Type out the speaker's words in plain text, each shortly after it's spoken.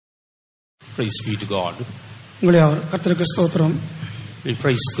Praise be to God. We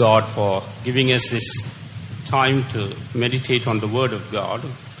praise God for giving us this time to meditate on the Word of God.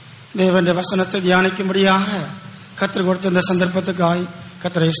 தேவனுடைய வசனத்தை தியானிக்கும்படியாக கர்த்தர் கொடுத்த இந்த சந்தர்ப்பத்துக்காய்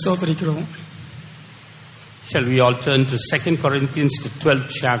கர்த்தரை ஸ்தோத்திரிக்கிறோம். Shall we all turn to 2 Corinthians the 12th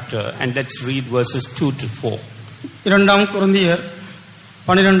chapter and let's read verses 2 to 4. 2 கொரிந்தியர்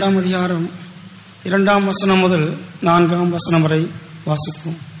 12ஆம் அதிகாரம் 2ஆம் வசனம் முதல் 4ஆம் வசனம் வரை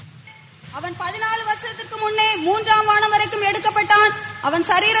வாசிப்போம். அவன் 14 வருஷத்துக்கு முன்னே 3ஆம் வானம் வரைக்கும் எடுக்கப்பட்டான். அவன்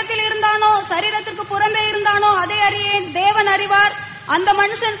சரீரத்தில் இருந்தானோ சரீரத்திற்கு புறம்பே இருந்தானோ அதை அறியேன், தேவன் அறிவார். அந்த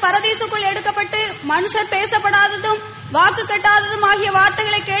மனுஷன் பரதீசுக்குள் எடுக்கப்பட்டு மனுஷர் பேசப்படாததும் வாக்கு கட்டாததும் ஆகிய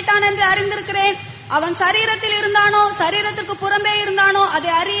வார்த்தைகளை கேட்டான் என்று அறிந்திருக்கிறேன். அவன் சரீரத்தில் இருந்தானோ சரீரத்திற்கு புறம்பே இருந்தானோ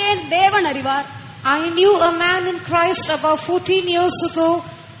அதை அறியேன், தேவன் அறிவார். I knew a man in Christ about 14 years ago,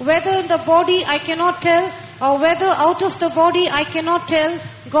 whether in the body I cannot tell, or whether out of the body I cannot tell,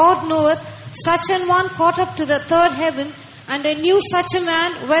 God knoweth. Such an one caught up to the third heaven, and I knew such a man,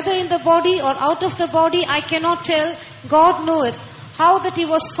 whether in the body or out of the body I cannot tell, God knoweth, how that he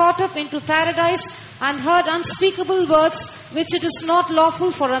was caught up into paradise, and heard unspeakable words, which it is not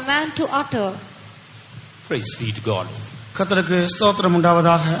lawful for a man to utter. Praise be to God. கர்த்தருக்கு ஸ்தோத்திரம்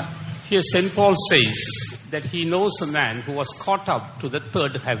உண்டாவதாக. Here St. Paul says that he knows a man who was caught up to the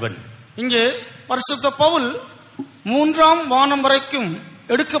third heaven. இங்கே பரிசுத்த பவுல் 3ஆம் வானம் வரைக்கும்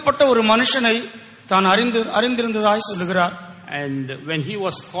எடுக்கப்பட்ட ஒரு மனுஷனை தான் அறிந்திருந்ததாய் சொல்லுகிறார். And when he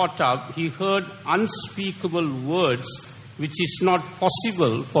was caught up, he heard unspeakable words which is not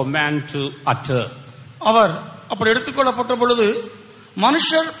possible for man to utter. அவர் அப்படி எடுத்துக்கொள்ளப்பட்ட பொழுது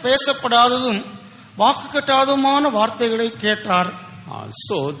மனுஷர் பேசப்படாததும் வாக்கு கட்டாததுமான வார்த்தைகளை கேட்டார்.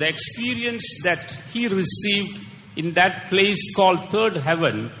 So the experience that he received in that place called third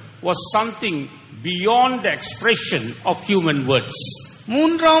heaven was something beyond the expression of human words.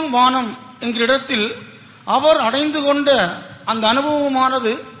 3ஆம் வானம் என்கிற இடத்தில் அவர் அடைந்து கொண்ட அந்த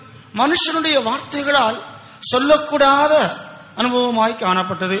அனுபவமானது மனுஷனுடைய வார்த்தைகளால் சொல்லக்கூடாத அனுபவமாய்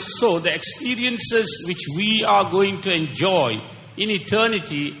காணப்பட்டது. So the experiences which we are going to enjoy in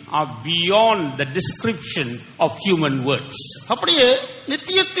eternity are beyond the description of human words. அப்படியே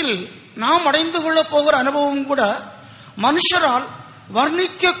நித்தியத்தில் நாம் அடைந்து கொள்ள போகிற அனுபவம் கூட மனுஷரால்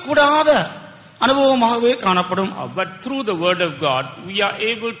வர்ணிக்க கூடாத அனுபவமாகவே காணப்படும். But through the word of God we are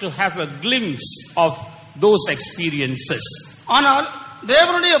able to have a glimpse of those experiences. ஆனால்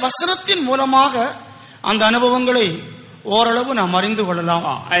தேவனுடைய வசனத்தின் மூலமாக அந்த அனுபவங்களை ஓரளவு நாம் அறிந்து கொள்ளலாம்.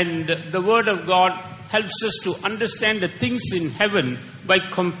 And the word of God helps us to understand the things in heaven by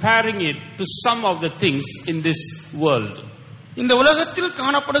comparing it to some of the things in this world. இந்த உலகத்தில்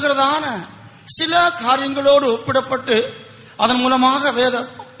காணப்படுகிறதான சில காரியங்களோடு ஒப்பிடப்பட்டு அதன் மூலமாக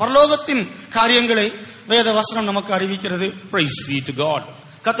பரலோகத்தின் காரியங்களை வேத வசனம் நமக்கு அறிவிக்கிறது. Praise be to God.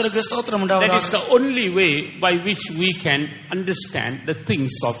 கர்த்தருக்கு ஸ்தோத்திரம் உண்டாவதாக. That is the only way by which we can understand the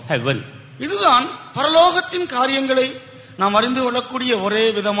things of heaven. இதுதான் பரலோகத்தின் காரியங்களை நாம் அறிந்து கொள்ளக்கூடிய ஒரே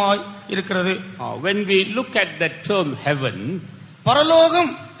விதமாய் இருக்கிறது. When we look at that term heaven, பரலோகம்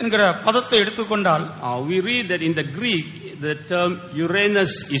என்கிற பதத்தை எடுத்துக்கொண்டால் we read that in the Greek the term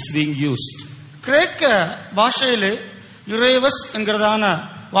Uranus is being used. கிரேக்க பாஷையிலே யுரேவஸ் என்கிறதான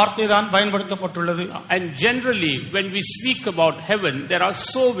வார்த்தை தான் பயன்படுத்தப்பட்டுள்ளது. And generally when we speak about heaven there are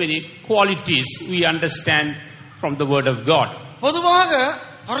so many qualities we understand from the word of God. பொதுவாக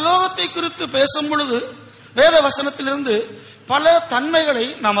பரலோகத்தை குறித்து பேசும் பொழுது வேத வசனத்திலிருந்து பல தன்மைகளை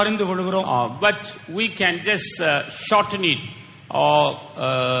நாம் அறிந்து கொள்கிறோம். But we can just shorten it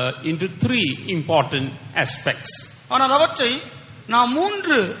into 3 important aspects. ஆனால் அவற்றை நாம்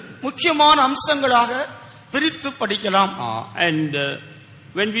 3 முக்கியமான அம்சங்களாக பிரித்து படிக்கலாம். And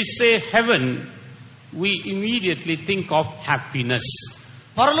when we say heaven we immediately think of happiness.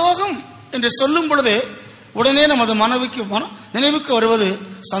 பரலோகம் என்று சொல்லும் பொழுது உடனே நமது நினைவுக்கு வருவது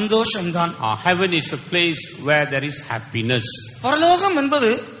சந்தோஷம்தான். Heaven is a place where there is happiness. பரலோகம் என்பது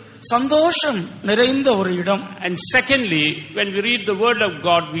சந்தோஷம் நிறைந்த ஒரு இடம். And secondly, when we read the word of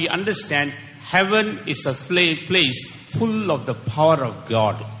God we understand heaven is a place full of the power of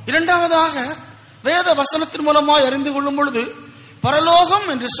God. இரண்டாவதாக வேத வசனத்தின் மூலமாய் அறிந்து கொள்ளும் பொழுது பரலோகம்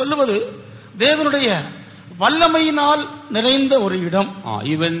என்று சொல்லுவது தேவனுடைய வல்லமையினால் நிறைந்த ஒரு இடம்.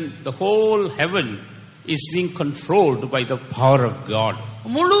 Even the whole heaven is being controlled by the power of God.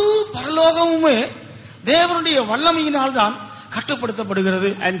 முழு பரலோகமுமே தேவனுடைய வல்லமையினால் தான் கட்டுப்படுத்தப்படுகிறது.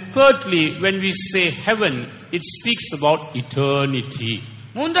 And thirdly, when we say heaven, it speaks about eternity.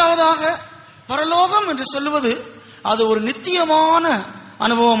 மூன்றாவதாக பரலோகம் என்று சொல்லுவது அது ஒரு நித்தியமான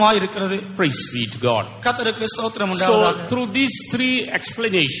அனுபவமாய் இருக்கிறது. Praise be to God. கர்த்தருக்கு ஸ்தோத்திரம் உண்டாவதாக. So through these 3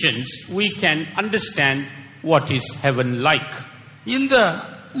 explanations we can understand what is heaven like. இந்த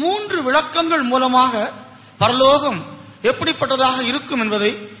மூன்று விளக்கங்கள் மூலமாக பரலோகம் எப்படிப்பட்டதாக இருக்கும்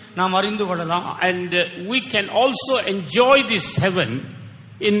என்பதை நாம் அறிந்து கொள்ளலாம். And we can also enjoy this heaven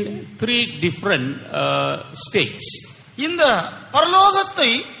in three different states. இந்த பரலோகத்தை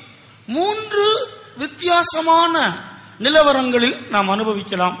மூன்று வித்தியாசமான நிலவரங்களில் நாம்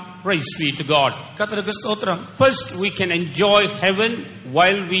அனுபவிக்கலாம். Praise be to God. கர்த்தருக்கு ஸ்தோத்திரம். First, we can enjoy heaven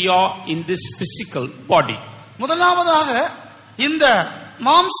while we are in this physical body. முதலாவதாக இந்த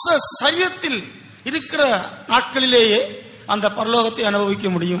மாம்ச சரீரத்தில் இருக்கிற நாட்களிலேயே அந்த பரலோகத்தை அனுபவிக்க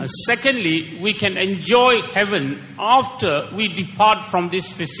முடியும். Secondly, we can enjoy heaven after we depart from this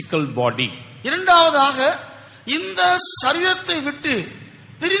physical body. இரண்டாவதாக இந்த சரீரத்தை விட்டு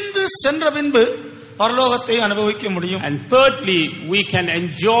பிரிந்து சென்ற பின்பு பரலோகத்தை அனுபவிக்க முடியும். And thirdly, we can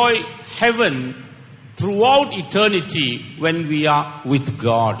enjoy heaven throughout eternity when we are with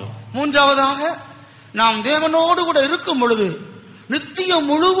God. மூன்றாவதாக நாம் தேவனோடு கூட இருக்கும் பொழுது நித்தியம்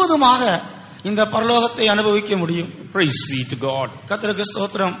முழுவதுமாக இந்த பரலோகத்தை அனுபவிக்க முடியும். Praise be to God. கர்த்தருக்கு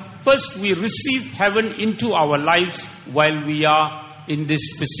ஸ்தோத்திரம். First, we receive heaven into our lives while we are in this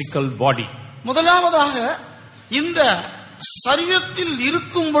physical body. முதலாவதாக இந்த சரீரத்தில்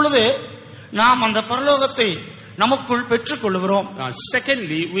இருக்கும் பொழுதே நாம் அந்த பரலோகத்தை நமக்குள் பெற்றுக் கொள்கிறோம்.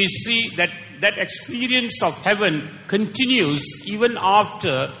 Secondly, we see that experience of heaven continues even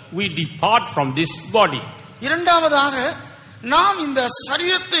after we depart from this body. இரண்டாவதாக நாம் இந்த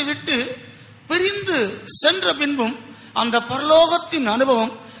சரீரத்தை விட்டு பிரிந்து சென்ற பின்பும் அந்த பரலோகத்தின்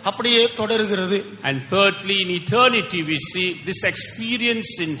அனுபவம் அப்படியே தொடர்கிறது. And thirdly, in eternity we see this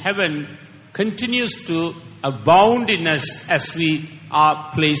experience in heaven continues to abound in us as we are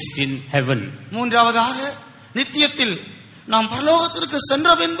placed in heaven. மூன்றாவதாக நித்தியத்தில் நாம் பரலோகத்திற்கு சென்ற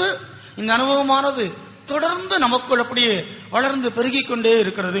பின்பு இந்த அனுபவமானது தொடர்ந்து நமக்குள் அப்படியே வளர்ந்து பெருகிக் கொண்டே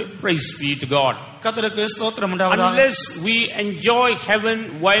இருக்கிறது. Praise be to God. கர்த்தருக்கு ஸ்தோத்திரம் உண்டாவதாக. Unless we enjoy heaven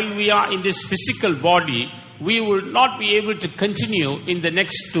while we are in this physical body, we will not be able to continue in the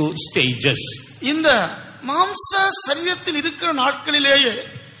next two stages. இந்த மாம்ச சரீரத்தில் இருக்கிற நாட்களிலேயே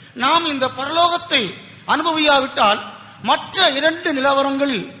நாம் இந்த பரலோகத்தை அனுபவியாவிட்டால் மற்ற இரண்டு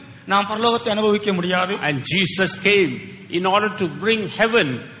நிலவரங்களில் நாம் பரலோகத்தை அனுபவிக்க முடியாது. And Jesus came in order to bring heaven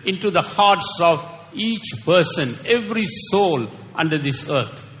into the hearts of each person, every soul under this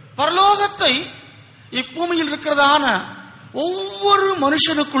earth. பரலோகத்தை இப்பூமியில் இருக்கிறதான ஒவ்வொரு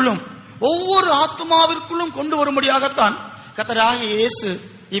மனுஷனுக்குள்ளும் ஒவ்வொரு ஆத்மாவிற்குள்ளும் கொண்டு வரும்படியாகத்தான் கர்த்தராகிய இயேசு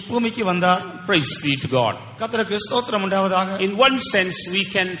இப்பூமிக்கு வந்தார். Praise be to God. கர்த்தருக்கு ஸ்தோத்திரம் உண்டாவதாக. In one sense, we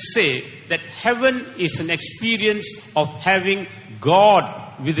can say that heaven is an experience of having God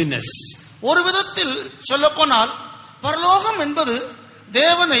within us. ஒரு விதத்தில் சொல்லப்போனால் பரலோகம் என்பது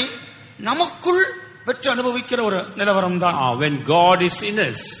தேவனை நமக்குள் பெற்று அனுபவிக்கிற ஒரு நிலவரம் தான். When God is in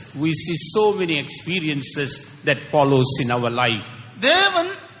us, we see so many experiences that follows in our life.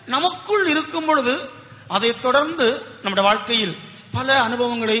 தேவன் நமக்குள் இருக்கும் பொழுது அதை தொடர்ந்து நம்முடைய வாழ்க்கையில் பல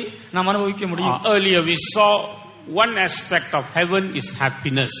அனுபவங்களை நாம் அனுபவிக்க முடியும். Earlier we saw one aspect of heaven is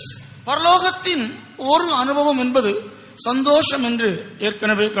happiness. பரலோகத்தின் ஒரு அனுபவம் என்பது சந்தோஷம் என்று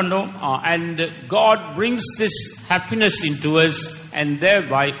ஏற்கனவே கண்டோம். And God brings this happiness into us and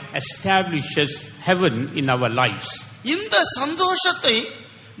thereby establishes heaven in our lives. இந்த சந்தோஷத்தை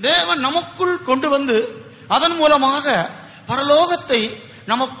தேவன் நமக்குள் கொண்டு வந்து அதன் மூலமாக பரலோகத்தை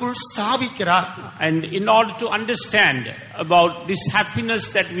நமக்குள் ஸ்தாபிக்கிறார். And in order to understand about this happiness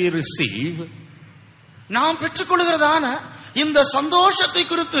that we receive, நாம் பெற்றுக்கொள்கிறதான இந்த சந்தோஷத்தை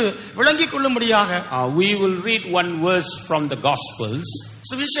குறித்து விளங்கிக் கொள்ளும்படியாக we will read one verse from the Gospels.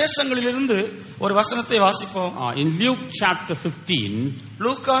 சுவிசேஷங்களிலிருந்து ஒரு வசனத்தை வாசிப்போம். In Luke chapter 15,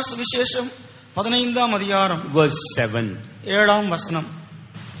 லூக்கா சுவிசேஷம் 15ஆம் அதிகாரம் verse 7. 7ஆம் வசனம்.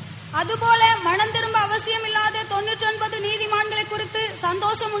 அதுபோல மனம் திரும்ப அவசியம் இல்லாத 99 நீதிமான்களை குறித்து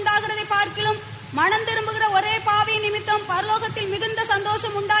சந்தோஷம் உண்டாகிறதை பார்க்கிலும் மனம் திரும்புகிற ஒரே பாவி நிமித்தம் பரலோகத்தில் மிகுந்த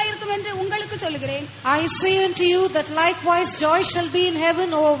சந்தோஷம் உண்டாயிருக்கும் என்று உங்களுக்கு சொல்கிறேன். I say unto you that likewise joy shall be in heaven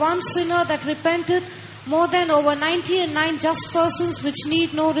over one sinner that repenteth, more than over 99 just persons which need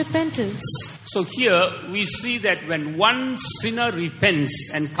no repentance. So here we see that when one sinner repents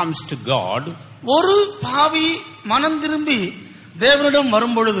and comes to God, ஒரு பாவி மனம் திரும்பி தேவனிடம்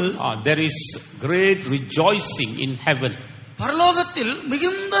வரும் பொழுது there is great rejoicing in heaven. பரலோகத்தில்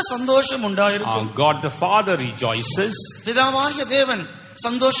மிகுந்த சந்தோஷம் உண்டாயிருக்கும். God the Father rejoices. பிதாவாகிய தேவன்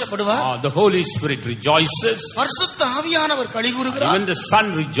சந்தோஷப்படுவார். The Holy Spirit rejoices. பரிசுத்த ஆவியானவர் களிகூறுகிறார். Even the Son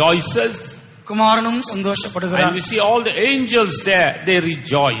rejoices. குமாரனும் சந்தோஷப்படுகிறார். And we see all the angels there, they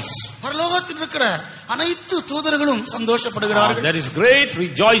rejoice. பரலோகத்தில் இருக்கிற அனைத்து தூதர்களும் சந்தோஷப்படுகிறார்கள். There is great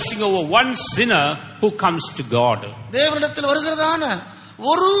rejoicing over one sinner who comes to God. தேவனிடத்தில் வருகிறதான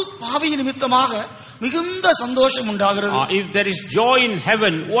ஒரு பாவி நிமித்தமாக மிகுந்த சந்தோஷம் உண்டாகிறது. If there is joy in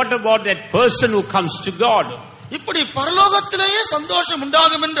heaven, what about that person who comes to God? இப்படி பரலோகத்திலேயே சந்தோஷம்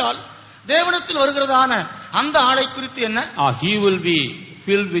உண்டாகும் என்றால் தேவனிடத்தில் வருகிறதான அந்த ஆளை குறித்து என்ன? He will be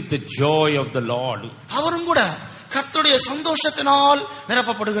filled with the joy of the Lord. அவரும் கூட கர்த்தருடைய சந்தோஷத்தினால்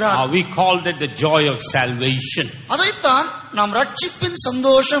நிரப்பப்படுகிறார். We call that the joy of salvation. அதைத்தான் நாம் ரட்சிப்பின்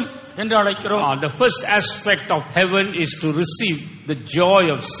சந்தோஷம் என்று அழைக்கிறோம். The first aspect of heaven is to receive the joy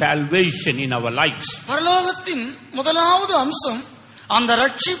of salvation in our lives. பரலோகத்தின் முதலாவது அம்சம் அந்த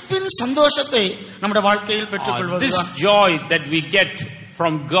ரட்சிப்பின் சந்தோஷத்தை நம்முடைய வாழ்க்கையில் பெற்றுக்கொள்வது. This joy that we get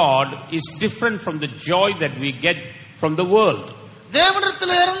from God is different from the joy that we get from the world.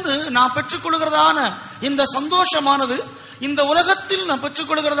 தேவனிடத்திலிருந்து நாம் பெற்றுக்கொள்கிறதான இந்த சந்தோஷமானது இந்த உலகத்தில் நாம்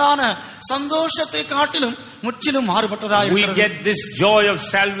பெற்றுக்கொள்கிறதான சந்தோஷத்தை காட்டிலும் முற்றிலும் மாறுபட்டதாக இருக்கிறது. We get this joy of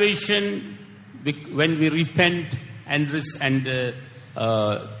salvation when we repent and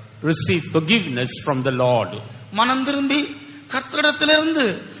receive forgiveness from the Lord. மனம் திரும்பி கர்த்தரிடத்திலிருந்து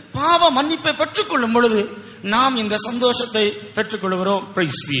பாவ மன்னிப்பை பெற்றுக்கொள்ளும் பொழுது நாம் இந்த சந்தோஷத்தை பெற்றுக்கொள்கிறோம்.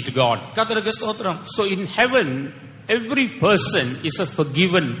 Praise be to God. கர்த்தருக்கு ஸ்தோத்திரம். So in heaven, every person is a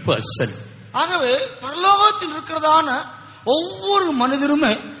forgiven person. ஆகவே பரலோகத்தில் இருக்கிறதான ஒவ்வொரு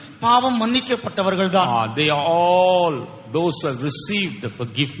மனிதருமே பாவம் மன்னிக்கப்பட்டவர்கள் தான். They are all those who have received the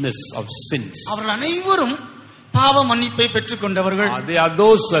forgiveness of sins. அவர்கள் அனைவரும் பாவ மன்னிப்பை பெற்றுக்கொண்டவர்கள். They are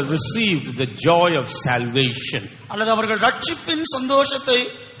those who have received the joy of salvation. அல்லது அவர்கள் ரட்சிப்பின் சந்தோஷத்தை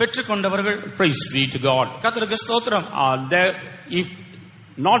பெற்றுக்கொண்டவர்கள். Praise be to God. கர்த்தருக்கு ஸ்தோத்திரம். If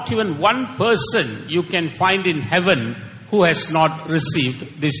not even one person you can find in heaven who has not received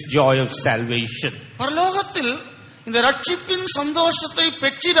this joy of salvation. பரலோகத்தில் இந்த ரட்சிப்பின் சந்தோஷத்தை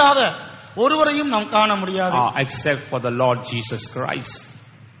பெற்றிராத ஒருவரையும் நாம் காண முடியாது. Except for the Lord Jesus Christ.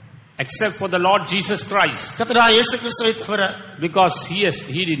 Except for the Lord Jesus Christ. கர்த்தராகிய இயேசு கிறிஸ்துவை தவிர. Because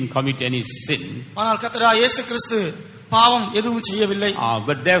he didn't commit any sin. ஆனால் கர்த்தராகிய இயேசு கிறிஸ்து பாவம் எதுவும் செய்யவில்லை.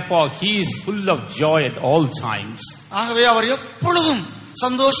 But therefore he is full of joy at all times. ஆகவே அவர் எப்பொழுதும்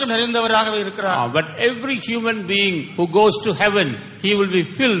சந்தோஷம் நிறைந்தவராகவே இருக்கிறார். But every human being who goes to heaven, he will be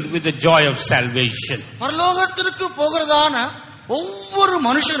filled with the joy of salvation. பரலோகத்திற்கு போகிறதான ஒவ்வொரு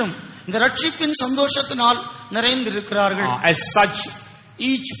மனுஷனும் இந்த ரட்சிப்பின் சந்தோஷத்தினால் நிறைந்திருக்கிறார்கள். As such,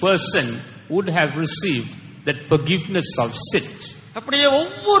 each person would have received that forgiveness of sins. அப்படியே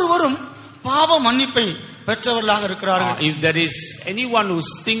ஒவ்வொருவரும் பாவ மன்னிப்பை பெற்றவர்களாக இருக்கிறார்கள். If there is anyone who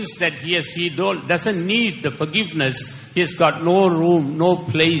thinks that he doesn't need the forgiveness, he has got no room, no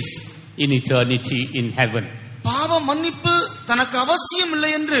place in eternity in heaven. பாவ மன்னிப்பு தனக்கு அவசியம்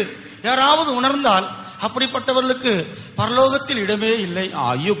இல்லை என்று யாராவது உணர்ந்தால் அப்படிப்பட்டவர்களுக்கு பரலோகத்தில் இடமே இல்லை.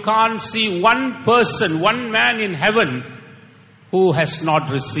 You can't see one person, one man in heaven who has not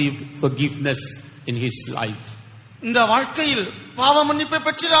received forgiveness in his life. இந்த வாழ்க்கையில் பாவ மன்னிப்பை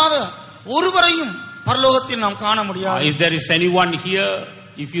பெற்றிராத ஒருவரையும் பரலோகத்தில் நாம் காண முடியாது. If there is anyone here,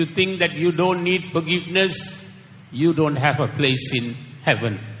 if you think that you don't need forgiveness, you don't have a place in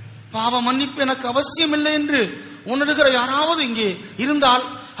heaven. பாவ மன்னிப்பு எனக்கு அவசியம் இல்லை என்று உணர்கிற யாராவது இங்கே இருந்தால்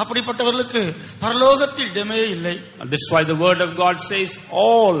அப்படிப்பட்டவர்களுக்கு பரலோகத்தில் இடமே இல்லை. That's why the word of God says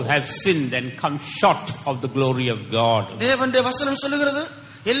all have sinned and come short of the glory of God. தேவனுடைய வசனம் சொல்லுகிறது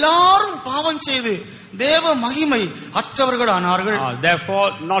எல்லாரும் பாவம் செய்து தேவ மகிமை அற்றவர்கள் ஆனார்கள். Therefore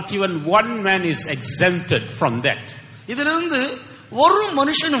not even one man is exempted from that. இதிலிருந்து ஒரு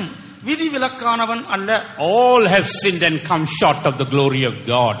மனுஷனும் விதிவிலக்கானவன் அல்ல. All have sinned and come short of the glory of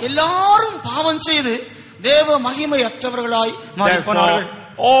God. எல்லாரும் பாவம் செய்து தேவ மகிமை அற்றவர்களாய் மாறிப்போனார்கள்.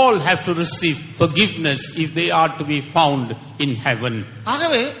 All have to receive forgiveness if they are to be found in heaven.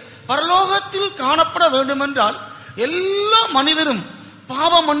 ஆகவே பரலோகத்தில் காணப்பட வேண்டும் என்றால் எல்லா மனிதரும்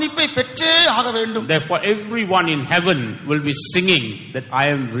பாவ மன்னிப்பை பெற்றே ஆக வேண்டும். Therefore everyone in heaven will be singing that I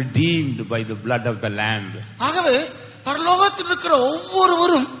am redeemed by the blood of the lamb. ஆகவே பரலோகத்தில் இருக்கிற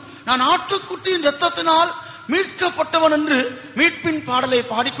ஒவ்வொருவரும் நான் ஆட்டுக்குட்டியின் இரத்தத்தினால் மீட்கப்பட்டவன் என்று மீட்பின் பாடலை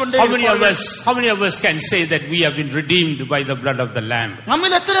பாடிக்கொண்டே இருப்பார்கள். How many of us can say that we have been redeemed by the blood of the lamb?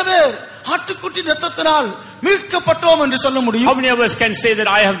 நம்மில் எத்தனை பேர் ஆட்டுக்குட்டியின் இரத்தத்தினால் மீட்கப்பட்டோம் என்று சொல்ல முடியும்? How many of us can say that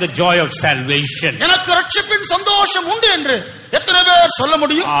I have the joy of salvation? எனக்கு ரட்சிப்பின் சந்தோஷம் உண்டு என்று எத்தனை பேர் சொல்ல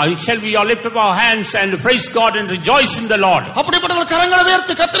முடியும்? Shall we all lift up our hands and praise God and rejoice in the Lord? அப்படிப்பட்டவர் கரங்களை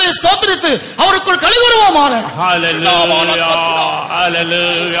உயர்த்தி கர்த்தரை ஸ்தோத்திரித்து அவருக்குள் களிகூருவோமாக. Hallelujah,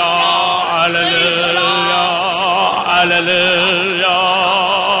 hallelujah, hallelujah, hallelujah,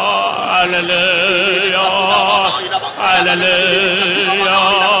 hallelujah, hallelujah,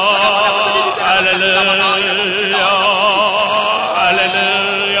 hallelujah,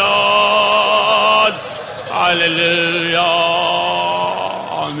 hallelujah.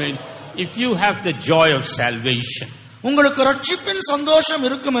 Amen. If you have the joy of salvation, உங்களுக்கு ரட்சிப்பின் சந்தோஷம்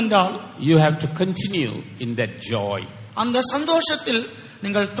இருக்கும் என்றால் you have to continue in that joy. அந்த சந்தோஷத்தில்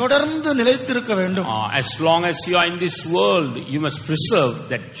நீங்கள் தொடர்ந்து நிலைத்திருக்க வேண்டும். As long as you are in this world, you must preserve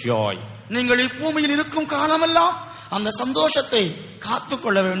that joy. நீங்கள் இப்பூமியில் இருக்கும் காலமெல்லாம் அந்த சந்தோஷத்தை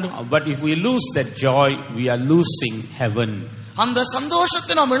காத்துக்கொள்ள வேண்டும். But if we lose that joy, we are losing heaven. அந்த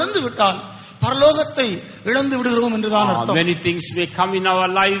சந்தோஷத்தை நாம் இழந்து விட்டால் பரலோகத்தை இழந்து விடுகிறோம் என்றுதான் அர்த்தம். Many things may come in our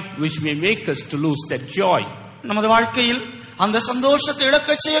life which may make us to lose that joy. நமது வாழ்க்கையில் அந்த சந்தோஷத்தை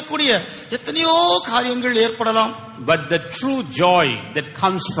இழக்க செய்யக்கூடிய எத்தனையோ காரியங்கள் ஏற்படலாம். But the true joy that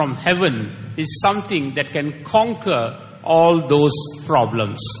comes from heaven is something that can conquer all those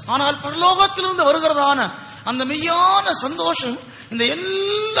problems. ஆனால் பரலோகத்திலிருந்து வருகிறதான அந்த மெய்யான சந்தோஷம் இந்த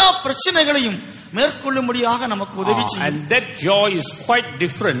எல்லா பிரச்சனைகளையும் மேற்கொள்ளும்படியாக நமக்கு உதவி செய்யும். And that joy is quite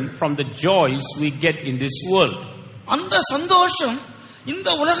different from the joys we get in this world. அந்த சந்தோஷம் இந்த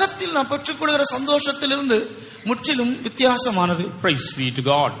உலகத்தில் நாம் பெற்றுக்கொள்கிற சந்தோஷத்திலிருந்து முற்றிலும் வித்தியாசமானது. Praise be to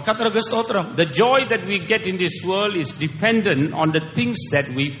God. கர்த்தருக்கு ஸ்தோத்திரம். The joy that we get in this world is dependent on the things that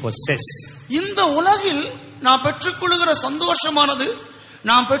we possess. இந்த உலகில் நாம் பெற்றுக்கொள்கிற சந்தோஷமானது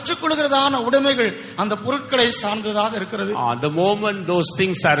நாம் பெற்றுக்கொள்கிறதான உடைமைகள் அந்த பொருட்களை சார்ந்ததாக இருக்கிறது. The moment those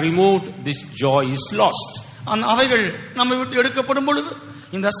things are removed, this joy is lost. அவைகள் நம்மை விட்டு எடுக்கப்படும் பொழுது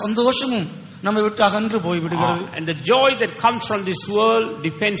இந்த சந்தோஷமும் நம்மை விட்டு அகன்று போய் விடுகிறது. And the joy that comes from this world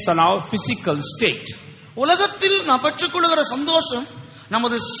depends on our physical state. உலகத்தில் நாம் பெற்றுக்கொள்கிற சந்தோஷம்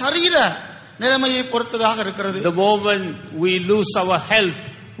நமது சரீர நிலைமையை பொறுத்ததாக இருக்கிறது. The moment we lose our health,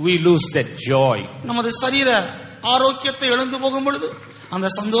 we lose that joy. நமது சரீர ஆரோக்கியத்தை இழந்து போகும் பொழுது அந்த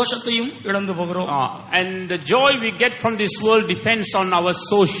சந்தோஷத்தையும் இழந்து போகிறோம். And the joy we get from this world depends on our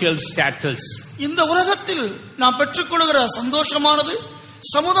social status. இந்த உலகத்தில் நாம் பெற்றுக்கொள்கிற சந்தோஷமானது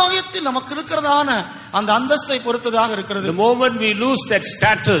சமுதாயத்தில் நமக்கு இருக்கிறதான அந்த அந்தஸ்தை பொறுத்ததாக இருக்கிறது. The moment we lose that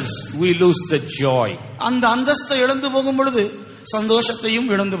status, we lose the joy. அந்த அந்தஸ்தை இழந்து போகும் பொழுது சந்தோஷத்தையும்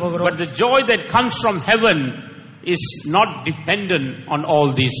இழந்து போகிறோம். But the joy that comes from heaven is not dependent on all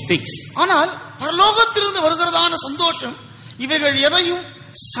these things. ஆனால் பரலோகத்திலிருந்து வருகிறதான சந்தோஷம் இவைகள் எதையும்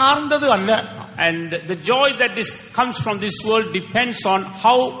சார்ந்தது அல்ல. And the joy that comes from this world depends on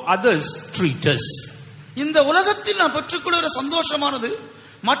how others treat us. இந்த உலகத்தில் நாம் பெற்றுக்கொள்கிற சந்தோஷமானது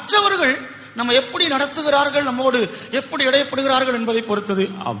மற்றவர்கள் நம்ம எப்படி நடத்துகிறார்கள், நம்மோடு எப்படி இடைப்படுகிறார்கள் என்பதை பொறுத்தது.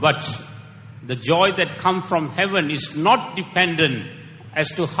 But the joy that comes from heaven is not dependent as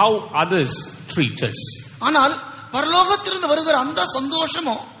to how others treat us. ஆனால் பரலோகத்திலிருந்து வருகிற அந்த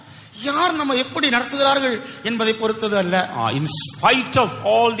சந்தோஷமோ யார் நம்ம எப்படி நடத்துகிறார்கள் என்பதை பொறுத்தது அல்ல. In spite of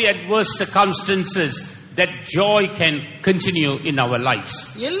all the adverse circumstances, that joy can continue in our lives.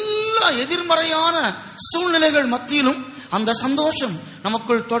 எல்லா எதிர்மறையான சூழ்நிலைகள் மத்தியிலும் அந்த சந்தோஷம்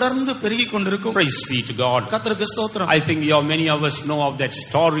நமக்குள் தொடர்ந்து பெருகிக் கொண்டிருக்கும். Praise be to God. கர்த்தருக்கு ஸ்தோத்திரம். I think many of us know of that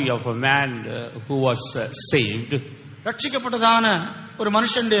story of a man who was saved. ரட்சிக்கப்பட்டதான ஒரு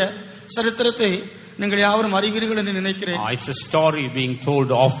மனுஷனுடைய சரித்திரத்தை நீங்கள் யாவரும் அறிவீர்கள் என்று நினைக்கிறேன். It's a story being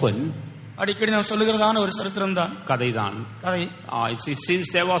told often. அடிக்கடி நாம் சொல்லுகிறதான ஒரு சரித்திரம் தான். கதைதான். கதை. It seems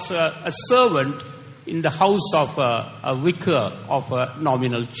there was a servant in the house of a vicar of a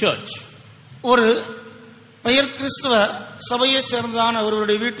nominal church. ஒரு பெயர் கிறிஸ்தவ சபையை சேர்ந்ததான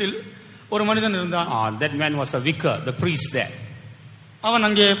ஒருவருடைய வீட்டில் ஒரு மனிதன் இருந்தான். That man was a vicar, the priest there. அவன்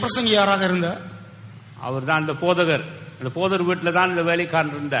அங்கே பிரசங்கியாராக இருந்தார். அவர் தான் அந்த போதகர். அந்த போதகர் வீட்டில் தான் இந்த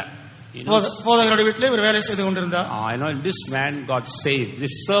வேலைக்காரன் இருந்தார். போதகருடைய வீட்டிலே ஒரு வேலை செய்து கொண்டிருந்தார். I know this man got saved.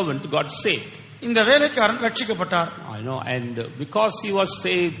 This servant got saved. இந்த வேலைக்காரன் ரட்சிக்கப்பட்டார். I know, and because he was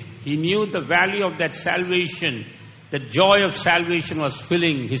saved, he knew the value of that salvation. The joy of salvation was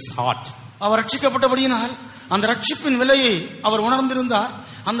filling his heart. அவர் ரட்சிக்கப்பட்டபடியினால் அந்த ரட்சிப்பின் விலையை அவர் உணர்ந்திருந்தார்.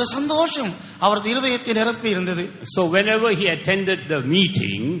 அந்த சந்தோஷம் அவரது இருதயத்தை நிரப்பி இருந்தது. So whenever he attended the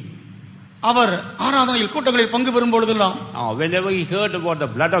meeting, அவர் ஆராதனையில் கூட்டங்களில் பங்கு பெறும் பொழுதெல்லாம், whenever he heard about the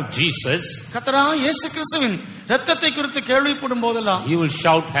blood of Jesus, கர்த்தராகிய இயேசு கிறிஸ்துவின் இரத்தத்தை குறித்து கேள்விப்படும் போதெல்லாம், he will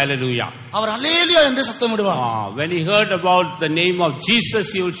shout hallelujah. அவர் அல்லேலூயா என்று சத்தமிடுவார். When he heard about the name of Jesus,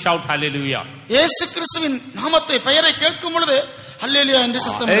 he will shout hallelujah. இயேசு கிறிஸ்துவின் நாமத்தை பெயரை கேட்கும் பொழுது அல்லேலூயா என்று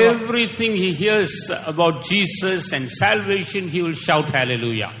சத்தமிடுவார். Everything he hears about Jesus and salvation, he will shout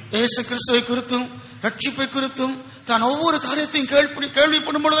hallelujah. இயேசு கிறிஸ்துவை குறித்தும் ரட்சிப்பை குறித்தும் தான் ஒவ்வொரு காரியத்தையும்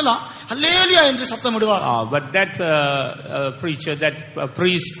கேள்விப்படும் பொழுதெல்லாம் அல்லேலூயா என்று சத்தமிடுவார். But that preacher, that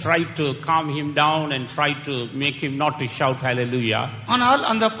priest tried to calm him down and tried to make him not to shout hallelujah. ஆனால்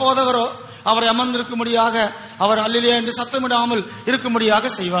அந்த போதகரோ அவரை அமர்ந்திருக்கும்படியாக, அவர் அல்லேலூயா என்று சத்தமிடாமல்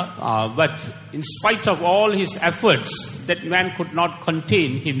இருக்கும்படியாக செய்வார். But in spite of all his efforts, that man could not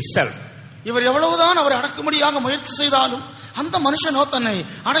contain himself. இவர் எவ்வளவுதான் அவரை அடக்கும்படியாக முயற்சி செய்தாலும் அந்த மனுஷனோ தன்னை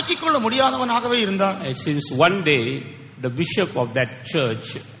அடக்கிக் கொள்ள முடியாதவனாகவே இருந்தார். It seems one day the bishop of that church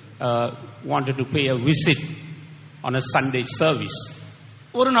wanted to pay a visit on a Sunday service.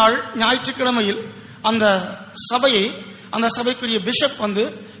 ஒரு நாள் ஞாயிற்றுக்கிழமையில் அந்த சபைக்குரிய பிஷப் வந்து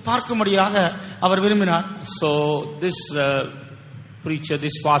பார்க்கும்படியாக அவர் விரும்பினார். So this preacher,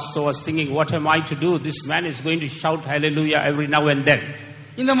 this pastor was thinking, what am I to do? This man is going to shout hallelujah every now and then.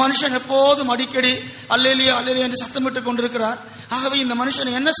 இந்த மனுஷன் எப்போதும் அடிக்கடி அல்லேலூயா அல்லேலூயா என்று சத்தமிட்டுக் கொண்டிருக்கிறார். ஆகவே இந்த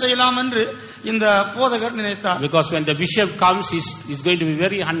மனுஷனை என்ன செய்யலாம் என்று இந்த போதகர் நினைத்தார். Because when the bishop comes, he's going to be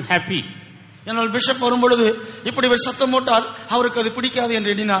very unhappy. ஏனால் பிஷப் வரும்பொழுது இப்படி ஒரு சத்தம் போட்டால் அவருக்கு அது பிடிக்காது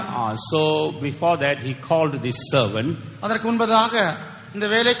என்று எண்ணினார். So before that he called this servant. அதற்கு முன்பதாக இந்த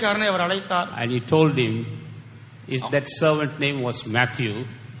வேலைக்காரனை அவர் அழைத்தார். And he told him, that servant name was Matthew.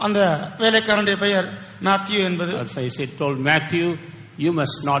 அந்த வேலைக்காரனுடைய பெயர் மேத்யூ என்பது. So he told Matthew, you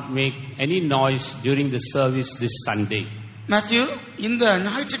must not make any noise during the service this Sunday. Matthew, இந்த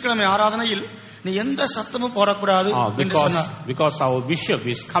ஞாயிற்றுக்கிழமை ஆராதனையில் நீ எந்த சத்தமும் போடக்கூடாது என்று சொன்னார். Because our bishop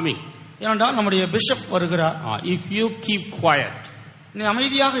is coming. ஏனென்றால் நம்முடைய பிஷப் வருகிறார். If you keep quiet, நீ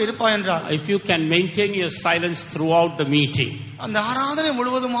அமைதியாக இருப்பாய் என்றால், if you can maintain your silence throughout the meeting, அந்த ஆராதனை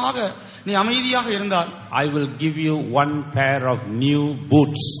முழுவதுமாக நீ அமைதியாக இருந்தால், I will give you one pair of new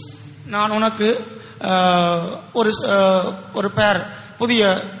boots. நான் உனக்கு ஒரு பேர் புதிய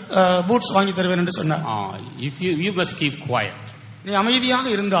பூட்ஸ் வாங்கி தருவேன் என்று சொன்னார். If you must keep quiet. நீ அமைதியாக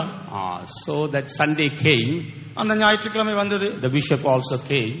இருந்தால். So that Sunday came. அந்த ஞாயிற்றுக்கிழமை வந்தது. The bishop also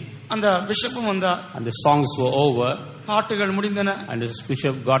came. அந்த பிஷப்பும் வந்தார். And the songs were over. பாட்டுகள் முடிந்தன. And the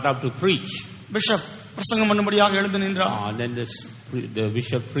bishop got up to preach. Bishop பிரசங்கம் பண்ணும்படியாக எழுந்து நின்றார். Then the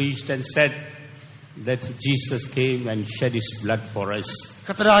bishop preached and said that Jesus came and shed his blood for us.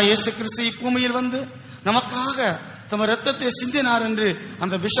 கர்த்தராகிய இயேசு கிறிஸ்து பூமியில் வந்து நமக்காக தம் இரத்தத்தை சிந்தினார் என்று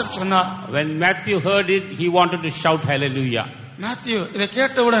அந்த பிஷப் சொன்னார். When Matthew heard it, he wanted to shout hallelujah. Matthew இதை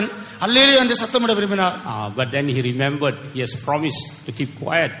கேட்டவுடன் அல்லேலூயா என்று சத்தமிட விரும்பினார். But then he remembered he has promised to keep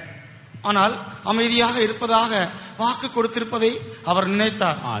quiet. ஆனால் அமைதியாக இருப்பதாக வாக்கு கொடுத்திருப்பதை அவர்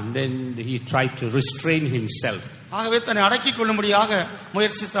நினைத்தார். And then he tried to restrain himself. ஆகவே தன்னை அடக்கிக் கொள்ளும்படியாக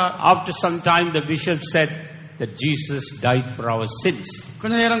முயற்சித்தார். After some time the bishop said that Jesus died for our sins.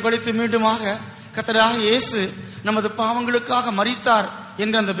 கொஞ்ச நேரம் கழித்து மீண்டுமாக கர்த்தராகிய இயேசு நமது பாவங்களுக்காக மரித்தார்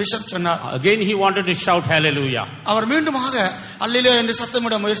என்று அந்த பிஷப் சொன்னார். Again he wanted to shout hallelujah. அவர் மீண்டுமாக அல்லேலூயா என்று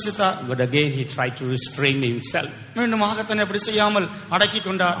சத்தமிட முயற்சித்தார். But again he tried to restrain himself. மீண்டுமாக தன்னை அப்படி செய்யாமல் அடக்கிக்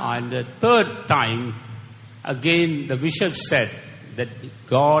கொண்டார். And the third time again the bishop said that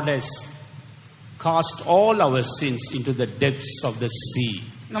God has cast all our sins into the depths of the sea.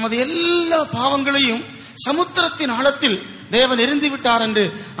 நமது எல்லா பாவங்களையும் சமுத்திரத்தின் ஆழத்தில் தேவன் எறிந்து விட்டார் என்று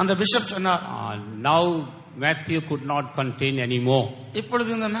அந்த பிஷப் சொன்னார். Now Matthew could not contain anymore. இப்பொழுது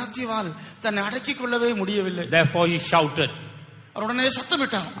இந்த மேத்யூவால் தன்னை அடக்கிக் கொள்ளவே முடியவில்லை. Therefore he shouted. அவர் உடனே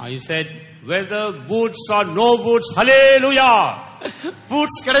சத்தமிட்டார். He said, whether boots or no boots, hallelujah.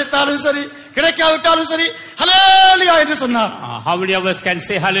 Boots கிடைத்தாலும் சரி கிடைக்காவிட்டாலும் சரி ஹல்லேலூயா என்று சொன்னார். How many of us can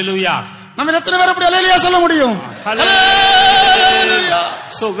say hallelujah? நம்ம எத்தனை பேர் அப்படி ஹல்லேலூயா சொல்ல முடியும்? Hallelujah.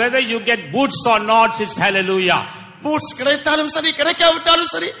 So whether you get boots or not, it's hallelujah. Boots கிடைத்தாலும் சரி கிடைக்காவிட்டாலும்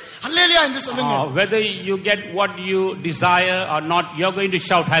சரி ஹல்லேலூயா என்று சொல்லுங்க. Whether you get what you desire or not, you're going to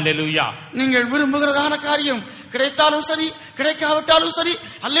shout hallelujah. நீங்கள் விரும்புகிறதான காரியம் கிடைத்தாலும் சரி கிடைக்காவிட்டாலும் சரி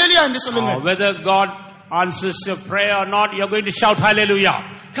ஹல்லேலூயா என்று சொல்லுங்க. Whether God answers your prayer or not, you're going to shout hallelujah.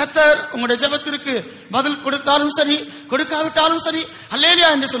 கர்த்தர் உங்களுடைய ஜெபத்திற்கு பதில் கொடுத்தாலும் சரி கொடுக்காவிட்டாலும் சரி ஹல்லேலூயா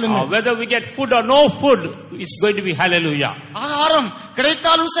என்று சொல்லுங்க. Whether we get food or no food, it's going to be hallelujah. ஆகாரம்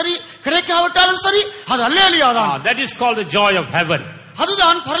கிடைத்தாலும் சரி கிடைக்காவிட்டாலும் சரி அது ஹல்லேலூயா தான். That is called the joy of heaven.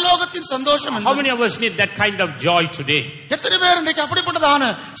 அதுதான் பரலோகத்தின் சந்தோஷம். How many of us need that kind of joy today? எத்தனை பேர் இன்றைக்கு அப்படிப்பட்டதான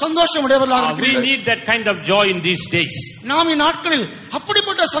சந்தோஷம் உடையவர்களாக We இருக்கிறீர்கள்? need that kind of joy in these days. நாம் இந்நாட்களில்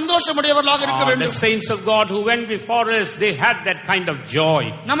அப்படிப்பட்ட சந்தோஷம் உடையவர்களாக இருக்க The வேண்டும். saints of God who went before us, they had that kind of joy.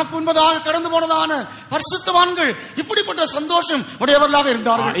 நமக்கு முன்பதாக கடந்து போனதான பரிசுத்தவான்கள் இப்படிப்பட்ட சந்தோஷம் உடையவர்களாக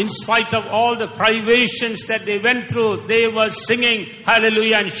இருந்தார்கள். In spite of all the privations that they went through, they were singing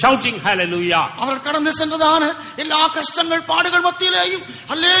hallelujah and shouting hallelujah. அவர்கள் கடந்து சென்றதான எல்லா கஷ்டங்கள் பாடுகள் மத்தியிலேயும்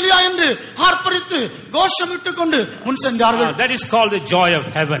ஹல்லேலூயா என்று ஆர்ப்பரித்து கோஷமிட்டுக் கொண்டு முன் சென்றார்கள். That is called the joy of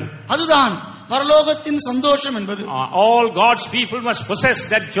heaven. அதுதான் பரலோகத்தின் சந்தோஷம் என்பது. All God's people must possess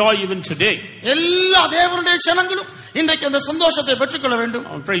that joy even today. எல்லா தேவனுடைய ஜனங்களும் இன்றைக்கு அந்த சந்தோஷத்தை பெற்றுக்கொள்ள வேண்டும்.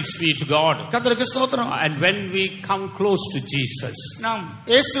 Praise be to God. கர்த்தருக்கு ஸ்தோத்திரம். And when we come close to Jesus, நாம்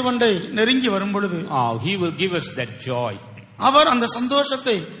இயேசுவண்டை நெருங்கி வரும் பொழுது He will give us that joy. அவர் அந்த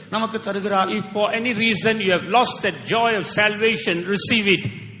சந்தோஷத்தை நமக்கு தருகிறார். If for any reason you have lost that joy of salvation, receive it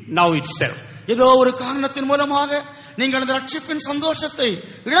now itself. ஏதோ ஒரு காரணத்தின் மூலமாக நீங்கள் அந்த ரட்சிப்பின் சந்தோஷத்தை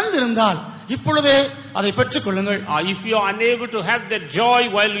இழந்திருந்தால் இப்பொழுதே அதை பெற்றுக் கொள்ளுங்கள். If you are unable to have that joy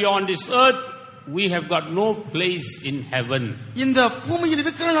while you are on this earth, we have got no place in heaven. இந்த பூமியில்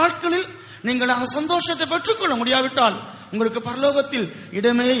இருக்கிற நாட்களில் நீங்கள் அந்த சந்தோஷத்தை பெற்றுக்கொள்ள முடியாவிட்டால் உங்களுக்கு பரலோகத்தில்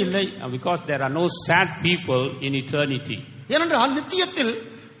இடமே இல்லை. Because there are no sad people in eternity. ஏனென்றால் நித்தியத்தில்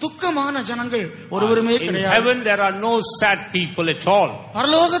துக்கமான ஜனங்கள் ஒருவருமே In கிடையாது. heaven there are no sad people at all.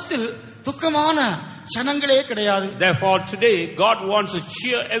 பரலோகத்தில் துக்கமான ஜனங்களே கிடையாது. Therefore today God wants to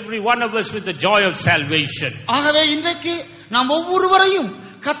cheer every one of us with the joy of salvation. ஆகவே இன்றைக்கு நாம் ஒவ்வொருவரையும்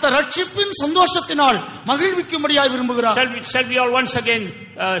கர்த்தர் ரட்சிப்பின் சந்தோஷத்தினால் மகிழ்விக்கும்படியாய் விரும்புகிறார். Shall we all once again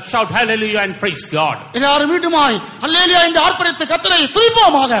shout hallelujah and praise God? எல்லாரும் மீண்டுமாய் ஹல்லேலூயா என்று ஆர்ப்பரித்து கர்த்தரை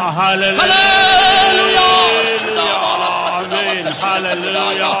துதிப்போமாக. Hallelujah. Amen.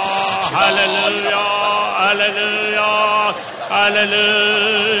 Hallelujah. Hallelujah. Hallelujah.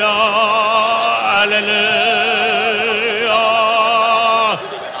 Hallelujah. Hallelujah. Hallelujah.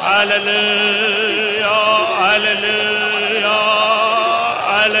 Hallelujah.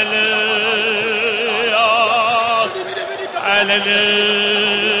 Hallelujah.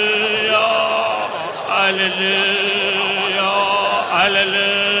 Hallelujah. Hallelujah.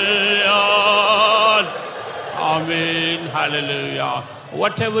 Hallelujah. Amen. Hallelujah.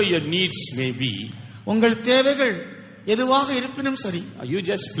 Whatever your needs may be, உங்கள் தேவைகள் எதுவாக இருப்பினும் சரி, you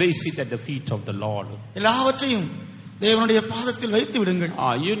just place it at the feet of the Lord. எல்லாவற்றையும் தேவனுடைய பாதத்தில் வைத்து விடுங்கள்.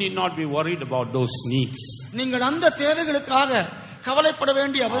 You need not be worried about those needs. நீங்கள் அந்த தேவைகளுக்காக கவலைப்பட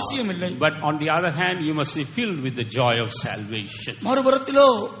வேண்டிய அவசியம் இல்லை. But on the other hand, you must be filled with the joy of salvation. மறுபுறத்திலோ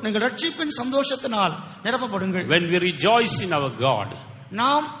நீங்கள் ரட்சிப்பின் சந்தோஷத்தினால் நிரப்பப்படுங்கள். When we rejoice in our God,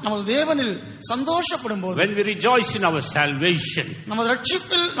 நாம் நமது தேவனில் சந்தோஷப்படும் போது, when we rejoice in our salvation, நமது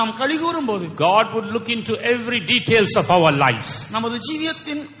ரட்சிப்பில் நாம் களிகூரும் போது, God would look into every details of our lives. நமது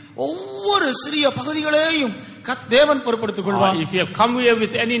ஜீவியத்தின் ஒவ்வொரு சிறிய பகுதிகளையும் தேவன் பொறுப்படுத்திக் கொள்வார். If you have come here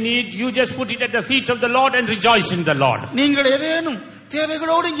with any need, you just put it at the feet of the Lord and rejoice in the Lord. நீங்கள் ஏதேனும்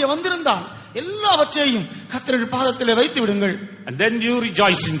தேவைகளோடு இங்கே வந்திருந்தால் எல்லாவற்றையும் கர்த்தருடைய பாதத்திலே வைத்து விடுங்கள். And then you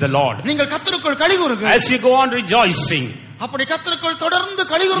rejoice in the Lord. நீங்கள் கர்த்தருக்குள் களிகூருங்கள். As you go on rejoicing, அப்படி கர்த்தருக்குள் தொடர்ந்து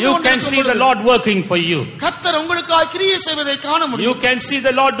களிகூர்ந்து you can see the Lord working for you. கர்த்தர் உங்களுக்காய் கிரியை செய்வதை காண முடியும். You can see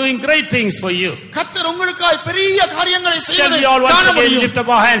the Lord doing great things for you. கர்த்தர் உங்களுக்காய் பெரிய காரியங்களை Shall செய்வதை we all once காண again முடியும். lift up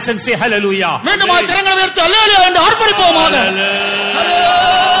our hands and say hallelujah? மீண்டுமாய் கரங்களை உயர்த்தி ஹல்லேலூயா என்று ஆர்ப்பரிப்போமாக.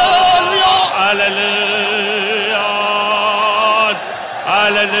 Hallelujah. Hallelujah.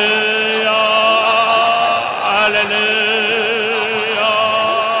 Hallelujah. Hallelujah.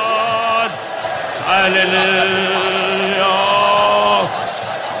 Hallelujah.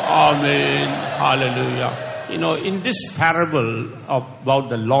 Amen. Hallelujah. You know, in this parable about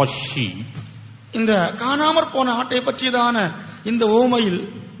the lost sheep, இந்த காணாமற் போன ஆட்டை பற்றியதான இந்த ஓமையில்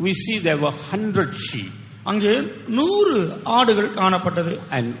we see there were 100 sheep. அங்கே 100 ஆடுகள் காணப்பட்டது.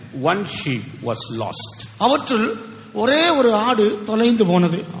 And one sheep was lost. அவற்றுள் ஒரே ஒரு ஆடு தொலைந்து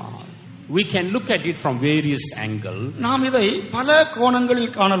போனது. We can look at it from various angles. நாம் இதை பல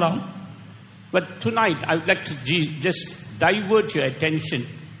கோணங்களில் காணலாம். But tonight I would like to just divert your attention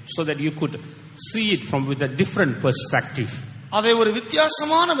so that you could see it from with a different perspective. அதை ஒரு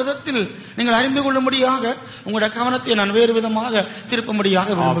வித்தியாசமான விதத்தில் நீங்கள் அறிந்து கொள்ளும்படியாக உங்களுடைய கவனத்தை நான் வேறு விதமாக திருப்பும்படியாக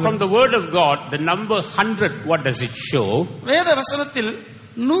விரும்புகிறேன். From the word of God, the number 100, what does it show? வேத வசனத்தில்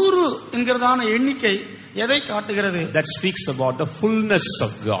 100 என்கிறதான எண்ணிக்கை எதை காட்டுகிறது? That speaks about the fullness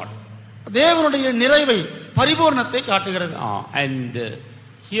of God. தேவனுடைய நிறைவை, பரிபூர்ணத்தை காட்டுகிறது. And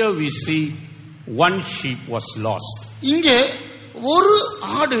here we see one sheep was lost. இங்கே ஒரு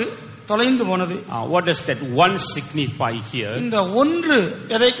ஆடு தொலைந்து போனது. What does that one signify here? இந்த ஒன்று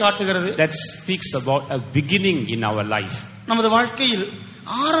எதை காட்டுகிறது? That speaks about a beginning in our life. நமது வாழ்க்கையில்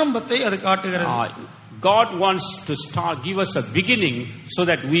ஆரம்பத்தை அது காட்டுகிறது. God wants to give us a beginning so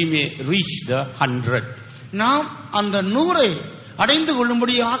that we may reach the 100. நாம் அந்த 100ஐ அடைந்து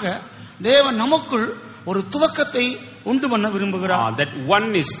கொள்ளும்படியாக தேவன் நமக்குள் ஒரு துவக்கத்தை உண்டு பண்ண விரும்புகிறார். That one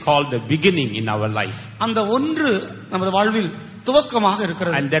is called the beginning in our life. அந்த ஒன்று நமது வாழ்வில் துவக்கமாக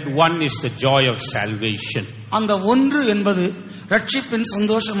இருக்கிறது. And that one is the joy of salvation. அந்த ஒன்று என்பது ரட்சிப்பின்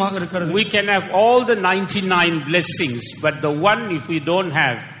சந்தோஷமாக இருக்கிறது. We can have all the 99 blessings, but the one, if we don't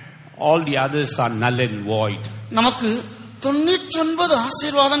have, all the others are null and void. நமக்கு 99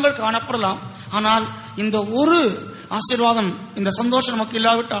 ஆசீர்வாதங்கள் காணப்படலாம். ஆனால் இந்த ஒரு ஆசீர்வாதம், இந்த சந்தோஷம் நமக்கு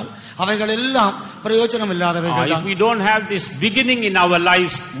இல்லாவிட்டால் அவைகள் எல்லாம் பிரயோஜனம் இல்லாதவைகள். If we don't have this beginning in our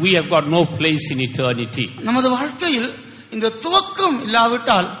lives, we have got no place in eternity. நமது வாழ்க்கையில் இந்த துவக்கம்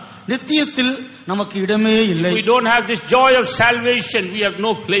இல்லாவிட்டால் நித்தியத்தில் நமக்கு இடமே இல்லை. We don't have this joy of salvation, we have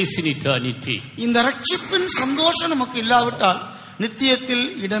no place in eternity. இந்த ரட்சிப்பின் சந்தோஷம் நமக்கு இல்லாவிட்டால் நித்தியத்தில்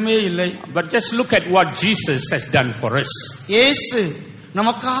இடமே இல்லை. But just look at what Jesus has done for us. இயேசு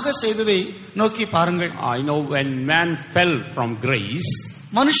நமக்காக செய்ததை நோக்கி பாருங்கள். When man fell from grace,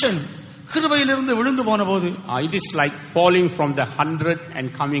 மனுஷன் கிருபையிலிருந்து விழுந்து போன போது it is like falling from the 100 and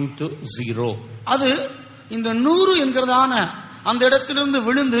coming to 0. அது இந்த 100 என்கிறதான அந்த இடத்திலிருந்து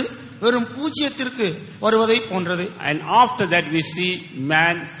விழுந்து வெறும் பூஜ்யத்திற்கு வருவதை போன்றது. And after that we see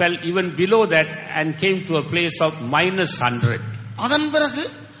man fell even below that and came to a place of -100. அதன் பிறகு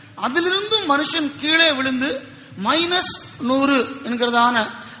அதிலிருந்து மனுஷன் கீழே விழுந்து -100 என்கிறதான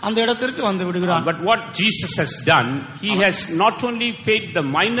அந்த இடத்திற்கு வந்து விடுகிறான். But what Jesus has done, he has not only paid the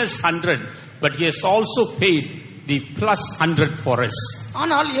 -100, but he has also paid the +100 for us.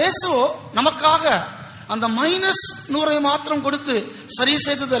 ஆனால் இயேசு நமக்காக அந்த -100 மாத்திரம் கொடுத்து சரி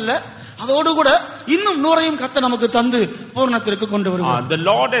செய்ததல்ல, அதோடு கூட இன்னும் 100 கர்த்தர் நமக்கு தந்து பூரணத்திற்கு கொண்டு வருவார். The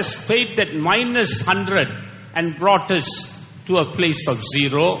Lord has paid that -100 and brought us to a place of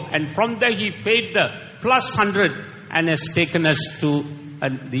 0, and from there he paid the +100 and has taken us to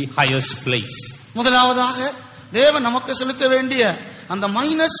the highest place. முதலாவதாக தேவன் நமக்கு செலுத்த வேண்டிய அந்த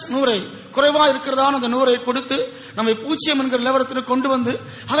 -100 குறைவா இருக்கிறதான அந்த 100 கொடுத்து நம்மை பூஜ்யம் என்கிற நிலவரத்திற்கு கொண்டு வந்து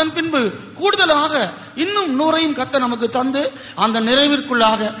அதன் பின்பு கூடுதலாக இன்னும் 100 கர்த்தர் நமக்கு தந்து அந்த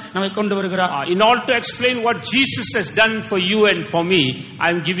நிறைவிற்குள்ளாக நம்மை கொண்டு வருகிறார். In order to explain what Jesus has done for you and for me, I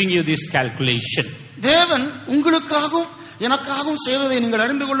am giving you this calculation. தேவன் உங்களுக்காகவும் எனக்காகவும் செய்ததை நீங்கள்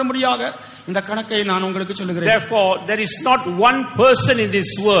அறிந்து கொள்ளும்படியாக இந்த கணக்கை நான் உங்களுக்கு சொல்லுகிறேன். Therefore, there is not one person in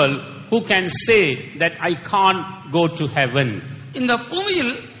this world who can say that I can't go to heaven. இந்த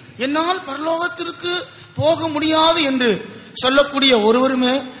பூமியில் என்னால் பரலோகத்திற்கு போக முடியாது என்று சொல்லக்கூடிய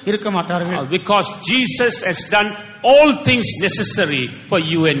ஒருவருமே இருக்க மாட்டார்கள். Because Jesus has done all things necessary for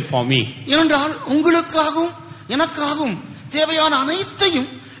you and for me. ஏனென்றால் உங்களுக்காகவும் எனக்காகவும் தேவையான அனைத்தையும்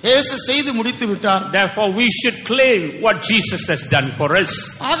இயேசு செய்து முடித்து விட்டார். Therefore we should claim what Jesus has done for us.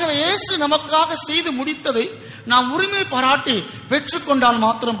 ஆகவே இயேசு நமக்காக செய்து முடித்ததை நாம் உரிமை பாராட்டி பெற்றுக்கொண்டால்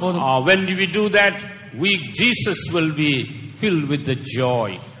மாத்திரம் போதும். When we do that, Jesus will be filled with the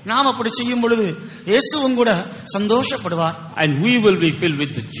joy. நாம் அப்படி செய்யும் பொழுது இயேசுவும் கூட சந்தோஷப்படுவார். And we will be filled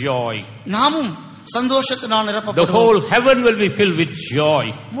with the joy. நாமும் சந்தோஷத்தினால் The நிரப்பப்படுவோம். whole heaven will be filled with joy.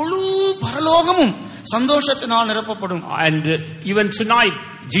 முழு பரலோகமும் சந்தோஷத்தினால் நிரப்பப்படும். And even tonight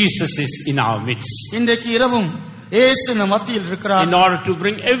Jesus is in our midst. இன்றைக்கு இரவும் இயேசு நம் மத்தியில் இருக்கிறார். In order to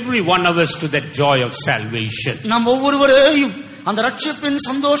bring every one of us to that joy of salvation. நாம் ஒவ்வொருவரையும் அந்த ரட்சிப்பின்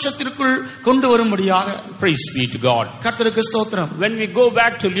சந்தோஷத்திற்குள் கொண்டு வரும்படியாக. Praise be to God. கர்த்தருக்கு ஸ்தோத்திரம். When we go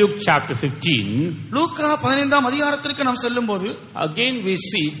back to Luke chapter 15, லூக்கா 15ஆம் அதிகாரத்திற்கு நாம் செல்லும்போது again we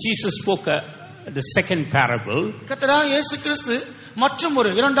see Jesus spoke the second parable. கர்த்தராகிய இயேசு கிறிஸ்து மற்றும் ஒரு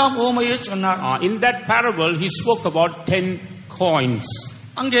இரண்டாம் உவமையை சொன்னார். In that parable he spoke about 10 coins.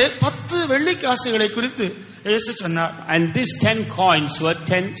 அங்கே 10 வெள்ளி காசுகளை குறித்து இயேசு சொன்னார். And these 10 coins were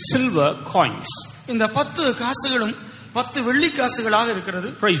 10 silver coins. இந்த 10 காசுகளும் 10 வெள்ளி காசுகளாக இருக்கிறது.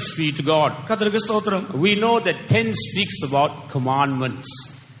 Praise be to God. கர்த்தருக்கு ஸ்தோத்திரம். We know that 10 speaks about commandments.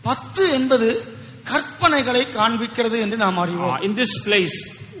 10 என்பது கற்பனைகளை காண்பிக்கிறது என்று நாம் அறிவோம். In this place,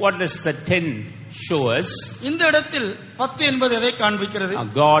 what does the 10 show us? இந்த இடத்தில் 10 என்பது எதை காண்பிக்கிறது?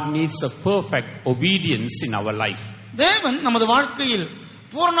 God needs a perfect obedience in our life. தேவன் நமது வாழ்க்கையில்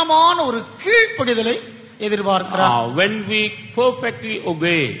பூரணமான ஒரு கீழ்ப்படிதலை எதிர்பார்க்கிறார். When we perfectly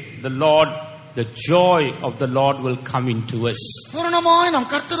obey the Lord, the joy of the Lord will come into us. பூரணமாய் நாம்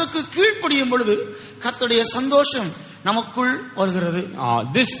கர்த்தருக்கு கீழ்ப்படியும் பொழுது கர்த்தருடைய சந்தோஷம் நமக்குள் வருகிறது.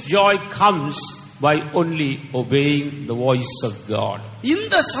 This joy comes by only obeying the voice of God.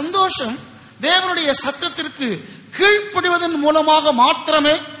 இந்த சந்தோஷம் தேவனுடைய சத்தத்திற்கு கீழ்ப்படிவதன் மூலமாக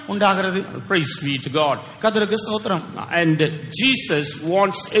மாத்திரமே உண்டாகிறது. Praise be to God. கர்த்தருக்கு ஸ்தோத்திரம். And Jesus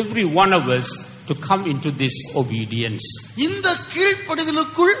wants every one of us to come into this obedience. இந்த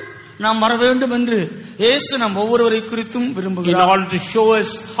கீழ்ப்படிதலுக்குள் நாம் வர வேண்டும் என்று இயேசு நம் ஒவ்வொருவரை குறித்தும் விரும்புகிறார். In order to show us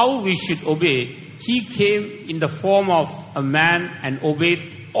how we should obey, he came in the form of a man and obeyed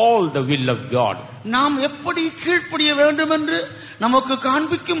all the will of God. நாம் எப்படி கீழ்ப்படிய வேண்டும் என்று நமக்கு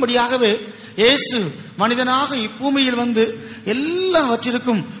காண்பிக்கும்படியாகவே இயேசு மனிதனாக இப்பூமியில் வந்து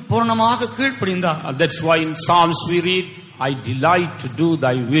எல்லாவற்றிற்கும் பூரணமாக கீழ்ப்படிந்தார். That's why in Psalms we read, I delight to do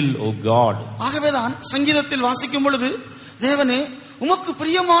thy will, O God. ஆகவேதான் சங்கீதத்தில் வாசிக்கும் பொழுது தேவனே உமக்கு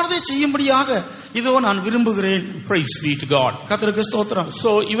பிரியமானதை செய்யும்படியாக இதோ நான் விரும்புகிறேன். Praise be to God. கர்த்தருக்கு ஸ்தோத்திரம்.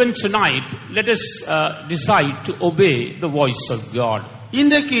 So even tonight, let us decide to obey the voice of God.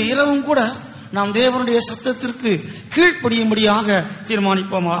 இன்றைக்கு இரவும் கூட நாம் தேவனுடைய சத்தத்திற்கு கீழ்ப்படியும்படியாக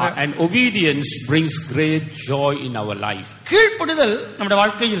தீர்மானிப்போமாக. And obedience brings great joy in our life. கீழ்ப்படிதல் நம்முடைய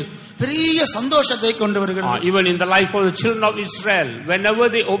வாழ்க்கையில் பெரிய சந்தோஷத்தை கொண்டு வருகிறது. Even in the life of the children of Israel, whenever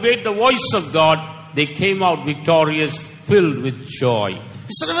they obeyed the voice of God, they came out victorious, filled with joy.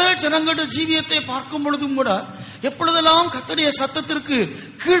 இஸ்ரவேல் ஜனங்களுடைய ஜீவியத்தை பார்க்கும் பொழுதும் கூட எப்பொழுதெல்லாம் கர்த்தருடைய சத்தத்திற்கு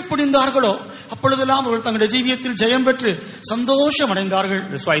கீழ்ப்படிந்தார்களோ அப்பொழுதெல்லாம் அவர்கள் தங்களுடைய ஜீவியத்தில் ஜெயம் பெற்று சந்தோஷம் அடைந்தார்கள்.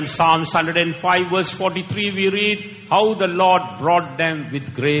 That's why in Psalms 105 verse 43 we read how the Lord brought them with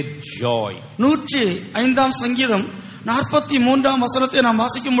great joy. 105ஆம் சங்கீதம் 43ஆம் வசனத்தை நாம்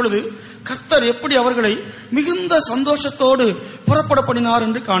வாசிக்கும் பொழுது கர்த்தர் எப்படி அவர்களை மிகுந்த சந்தோஷத்தோடு புறப்பட பண்ணினார்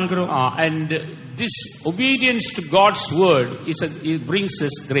என்று காண்கிறோம். And this obedience to God's word it brings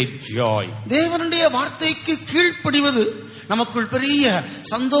us great joy. தேவனுடைய வார்த்தைக்கு கீழ்ப்படிவது நமக்குள் பெரிய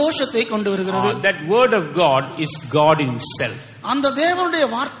சந்தோஷத்தை கொண்டு வருகிறது. That word of God is God himself. அந்த தேவனுடைய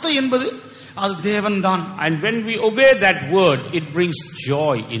வார்த்தை என்பது அது தேவன்தான். And when we obey that word it brings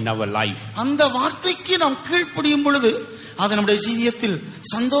joy in our life. அந்த வார்த்தைக்கு நாம் கீழ்ப்படியும் பொழுது அது நம்முடைய ஜீவியத்தில்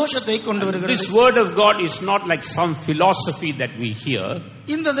சந்தோஷத்தை கொண்டு வருகிறது. This word of God is not like some philosophy that we hear.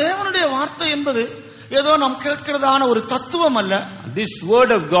 இந்த தேவனுடைய வார்த்தை என்பது ஏதோ நாம் கேட்கிறதான ஒரு தத்துவம் அல்ல. This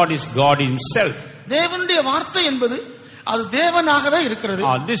word of God is God himself. தேவனுடைய வார்த்தை என்பது அது தேவனாகவே இருக்கிறது.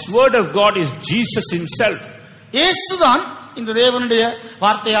 This word of God is Jesus himself. இயேசுதான் இந்த தேவனுடைய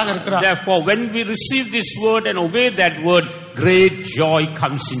வார்த்தையாக இருக்கிறார். Therefore when we receive this word and obey that word great joy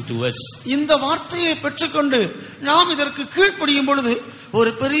comes into us. இந்த வார்த்தையை பெற்றுக்கொண்டு நாம் இதற்கு கீழ்ப்படியும் பொழுது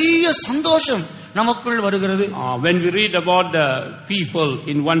ஒரு பெரிய சந்தோஷம் நமக்குள் வருகிறது. When we read about the people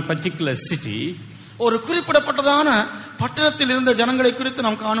in one particular city, ஒரு குறிப்பிடப்பட்டதான பட்டணத்தில் இருந்த ஜனங்களை குறித்து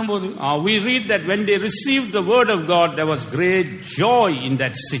நாம் காணும்போது we read that when they received the word of God there was great joy in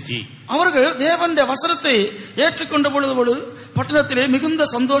that city. அவர்கள் தேவனுடைய வசனத்தை ஏற்றுக்கொண்ட பொழுது பட்டணத்திலே மிகுந்த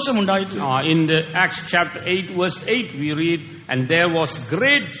சந்தோஷம் உண்டாயிற்று. In the Acts chapter 8 verse 8 we read and there was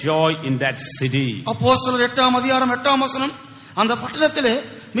great joy in that city. அப்போஸ்தலர் 8ஆம் அதிகாரம் 8ஆம் வசனம் அந்த பட்டணத்திலே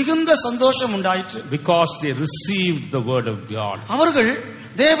மிகுந்த சந்தோஷம் உண்டாயிற்று. Because they received the word of God. அவர்கள்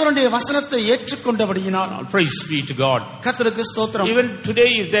தேவனுடைய வசனத்தை ஏற்றுக்கொண்டபடியினால். Praise be to God. கர்த்தருக்கு ஸ்தோத்திரம். Even today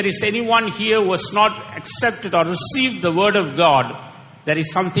if there is anyone here who has not accepted or received the word of God, there is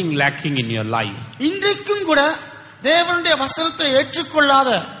something lacking in your life. இன்றைக்கும் கூட தேவனுடைய வசனத்தை ஏற்றுக்கொள்ளாத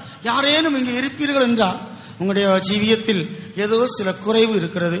யாரேனும் இங்கு இருப்பீர்கள் என்றால் உங்களுடைய ஜீவியத்தில் ஏதோ சில குறைவு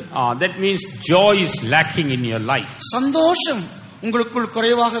இருக்கிறது. That means joy is lacking in your life. சந்தோஷம் உங்களுக்குள்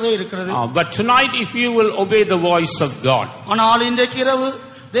குறைவாகவே இருக்கிறது. But tonight if you will obey the voice of God, ஆனால் இன்றைக்கு இரவு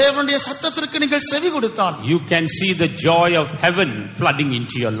தேவனுடைய சத்தத்திற்கு நீங்கள் செவி கொடுத்தால் you can see the joy of heaven flooding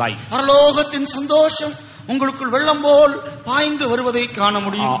into your life. பரலோகத்தின் சந்தோஷம் உங்களுக்குள் வெள்ளம் போல் பாய்ந்து வருவதை காண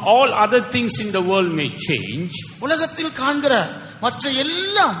முடியும். All other things in the world may change. உலகத்தில் காண்கிற மற்ற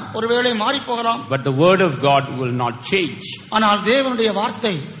எல்லாம் ஒருவேளை மாறி போகலாம். But the word of God will not change. ஆனால் தேவனுடைய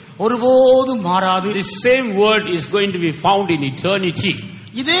வார்த்தை ஒருபோதும் மாறாது. This same word is going to be found in eternity.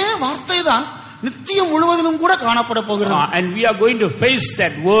 இதே வார்த்தை தான் நித்தியம் முழுவதிலும் கூட காணப்பட போகிறது. And we are going to face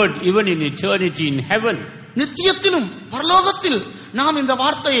that word even in eternity in heaven. நித்தியத்திலும் பரலோகத்தில் நாம் இந்த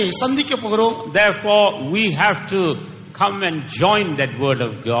வார்த்தையை சந்திக்க போகிறோம். Therefore we have to come and join that word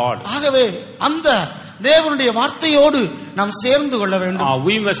of God. ஆகவே அந்த தேவனுடைய வார்த்தையோடு நாம் சேர்ந்து கொள்ள வேண்டும்.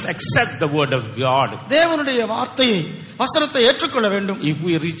 We must accept the word of God. தேவனுடைய வார்த்தையை வசனத்தை ஏற்றுக்கொள்ள வேண்டும். If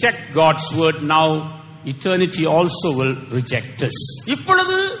we reject God's word now, eternity also will reject us.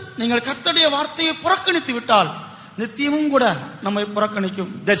 இப்பொழுது நீங்கள் கர்த்தருடைய வார்த்தையை புறக்கணித்து விட்டால் நித்தியமும் கூட நம்மை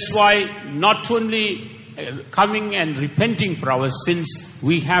புறக்கணிக்கும். That's why not only coming and repenting for our sins,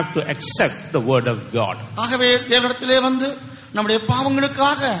 we have to accept the word of God. ஆகவே தேவனிடத்திலே வந்து நம்முடைய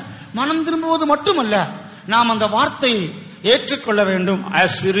பாவங்களுக்காக மனம் திரும்புவது மட்டுமல்ல, நாம் அந்த வார்த்தையை ஏற்றுக்கொள்ள வேண்டும்.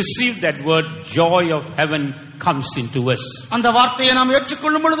 As we receive that word, joy of heaven comes into us. அந்த வார்த்தையை நாம்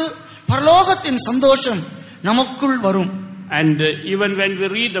ஏற்றுக்கொள்ளும் பொழுது பரலோகத்தின் சந்தோஷம் நமக்குள் வரும். And even when we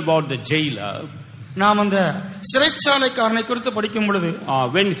read about the jailer, நாம் அந்த சிறைச்சாலைக்காரனை குறித்து படிக்கும் பொழுது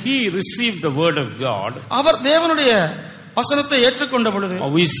when he received the word of God, அவர் தேவனுடைய வசனத்தை ஏற்றுக்கொண்ட பொழுது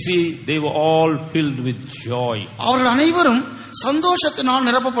we see they were all filled with joy. அவர்கள் அனைவரும் சந்தோஷத்தினால்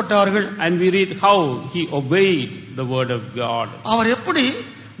நிரப்பப்பட்டார்கள். And we read how he obeyed the word of God. அவர் எப்படி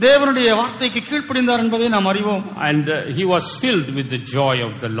தேவனுடைய வார்த்தைக்கு கீழ்ப்படிந்தார் என்பதை நாம் அறிவோம். And he was filled with the joy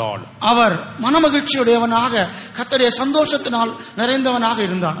of the Lord. அவர் மனமகிழ்ச்சியுடையவனாக கர்த்தருடைய சந்தோஷத்தினால் நிறைந்தவனாக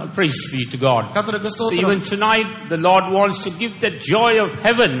இருந்தார். Praise be to God. கர்த்தருக்கு So ஸ்தோத்திரம். even tonight the Lord wants to give the joy of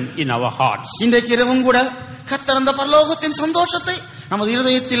heaven in our hearts. இன்றைக்கு இரவும் கூட கர்த்தர் அந்த பரலோகத்தின் சந்தோஷத்தை நமது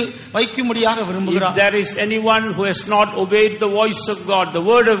இருதயத்தில் வைக்கும்படியாக விரும்புகிறார். If there is anyone who has not obeyed the voice of God, the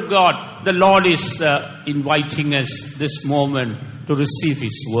word of God, the Lord is inviting us this moment to receive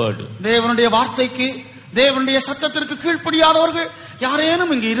his word. தேவனுடைய வார்த்தைக்கு தேவனுடைய சத்தத்திற்கு கீழ்ப்படியாதவர்கள்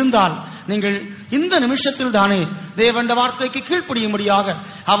யாரேனும் இங்கு இருந்தால் நீங்கள் இந்த நிமிஷத்தில் தானே தேவனுடைய வார்த்தைக்கு கீழ்ப்படியும்படியாக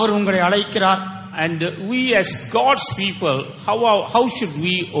அவர் உங்களை அழைக்கிறார். And we as God's people, how should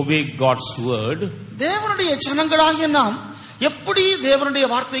we obey God's word? தேவனுடைய ஜனங்களாகிய நாம் எப்படி தேவனுடைய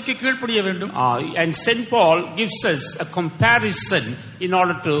வார்த்தைக்கு கீழ்ப்படிய வேண்டும். And St. Paul gives us a comparison in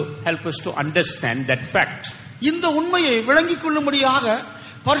order to help us to understand that fact. இந்த உண்மையை விளங்கிக் கொள்ளும்படியாக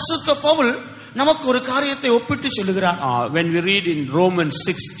பரிசுத்த பவுல் நமக்கு ஒரு காரியத்தை ஒப்பிட்டு சொல்லுகிறார். When we read in Romans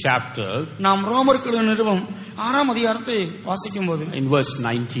 6th chapter, நாம் ரோமர்கள் நிருபம் 6ஆம் அதிகாரத்தை வாசிக்கும் போது in verse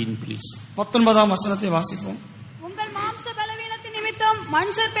 19 please, 19ஆம் வசனத்தை வாசிப்போம். உங்கள் மாம்ச பலவீனத்தின் நிமித்தம்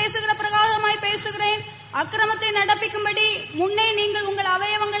மனுஷர் பேசுகிற பிரகாரமாய் பேசுகிறேன். அக்கிரமத்தை நடப்பிக்கும்படி முன்னே நீங்கள் உங்கள்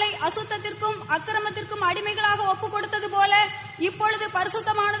அவயவங்களை அசுத்தத்திற்கும் அக்கிரமத்திற்கும் அடிமைகளாக ஒப்புக் கொடுத்தது போல இப்பொழுது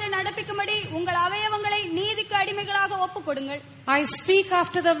பரிசுத்தமானதை நடப்பிக்கும்படி உங்கள் அவயவங்களை நீதிக்கு அடிமைகளாக ஒப்புக் கொடுங்கள். I speak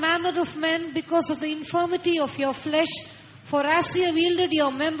after the manner of men because of the infirmity of your flesh. For as you have yielded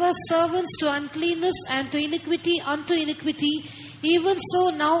your members servants to uncleanness and to iniquity, even so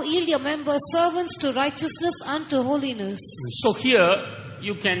now yield your members servants to righteousness unto holiness. So here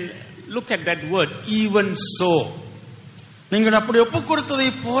you can look at that word, even so. நீங்கள் அப்படி ஒப்புக் கொடுத்ததை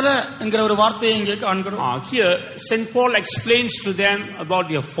போல என்கிற ஒரு வார்த்தையை இங்கே காண்கிறோம். Here St. Paul explains to them about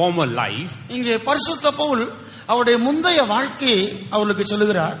their former life. இங்கே பரிசுத்த பவுல் அவருடைய முந்தைய வாழ்க்கையை அவர்களுக்கு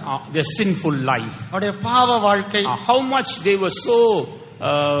சொல்லுகிறார். Their sinful life, அவருடைய பாவ வாழ்க்கை, how much they were so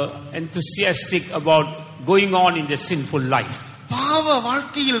enthusiastic about going on in their sinful life. பாவ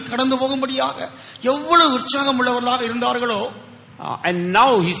வாழ்க்கையில் கடந்து போகும்படியாக எவ்வளவு உற்சாகம் உள்ளவர்களாக இருந்தார்களோ. And now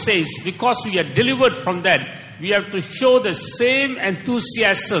he says, because we are delivered from that, we have to show the same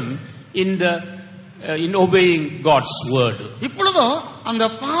enthusiasm in obeying God's word. இப்பொழுதும் அந்த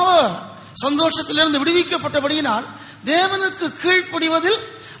பாவ சந்தோஷத்திலிருந்து விடுவிக்கப்பட்டபடியினால் தேவனுக்கு கீழ்ப்படிவதில்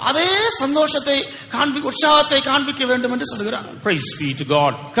அதே சந்தோஷத்தை உற்சாகத்தை காண்பிக்க வேண்டும் என்று சொல்கிறார். Praise be to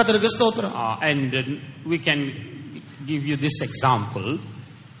God. கர்த்தருக்கு ஸ்தோத்திரம். And we can give you this example.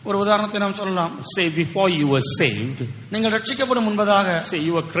 ஒரு உதாரணத்தை நாம் சொல்லலாம். Say before you were saved, நீங்கள் ரட்சிக்கப்படும் முன்பதாக, say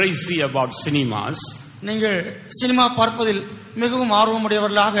you were crazy about cinemas. நீங்கள் சினிமா பார்ப்பதில் மிகவும்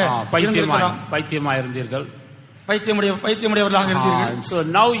ஆர்வமுடையவர்களாக இருந்திருக்கலாம். பைத்தியமுடையவர்களாக இருந்தீர்கள். So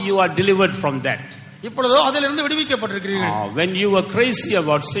now you are delivered from that. இப்பொழுதோ அதிலிருந்து விடுவிக்கப்பட்டிருக்கிறீர்கள். When you were crazy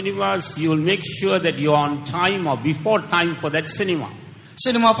about cinemas, you will make sure that you are on time or before time for that cinema.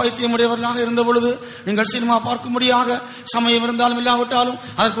 Cinema பைத்தியமுடையவர்களாக இருந்த பொழுது நீங்கள் சினிமா பார்க்கும்படியாக சமயம் இருந்தாலும் இல்லாவிட்டாலும்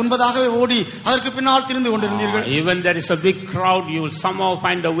அதற்கு முன்பதாகவே ஓடி அதற்கு பின்னால் திரிந்து கொண்டிருந்தீர்கள். Even there is a big crowd, you will somehow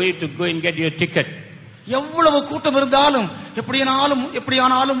find a way to go and get your ticket. எவ்வளவு கூட்டம் இருந்தாலும்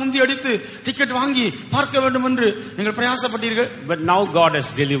எப்படியானாலும் முந்தி அடித்து டிக்கெட் வாங்கி பார்க்க வேண்டும் என்று நீங்கள் பிரயாசப்பட்டீர்கள். But now God has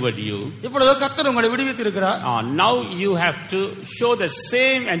delivered you. இப்பொழுது கர்த்தர் உங்களை விடுவித்திருக்கிறார். Now you have to show the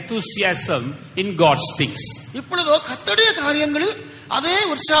same enthusiasm in God's things. இப்பொழுது கர்த்தருடைய காரியங்களில் அதே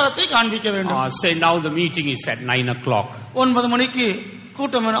உற்சாகத்தை காண்பிக்க வேண்டும். Say now the meeting is at 9 o'clock. 9 மணிக்கு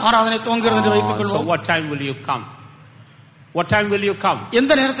கூட்டம் ஆராதனை துவங்குகிறது என்று வைத்துக் கொள்வோம். So what time will you come? What time will you come?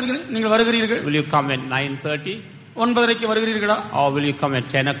 எந்த நேரத்தில் நீங்கள் வருகிறீர்கள்? Will you come at 9:30? 9:30க்கு வருகிறீர்களா? Or will you come at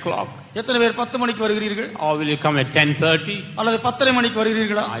 10 o'clock? எத்தனை பேர் 10 மணிக்கு வருகிறீர்கள்? Or will you come at 10:30? அல்லது 10:30 மணிக்கு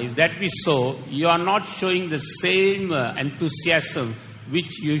வருகிறீர்களா? If that be so, you are not showing the same enthusiasm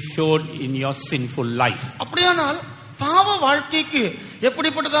which you showed in your sinful life. அப்படியானால் பாவ வாழ்க்கைக்கு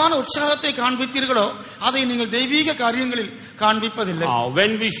எப்படிப்பட்டதான உற்சாகத்தை காண்பித்தீர்களோ அதை நீங்கள் தெய்வீக காரியங்களில் காண்பிப்பதில்லை.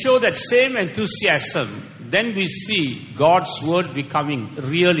 When we show that same enthusiasm, then we see God's word becoming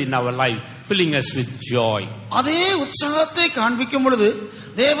real in our life, filling us with joy. அதே உற்சாகத்தை காண்பிக்கும் பொழுது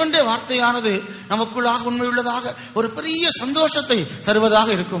தேவனுடைய வார்த்தையானது நமக்குள்ளாக உண்மையுள்ளதாக ஒரு பெரிய சந்தோஷத்தை தருவதாக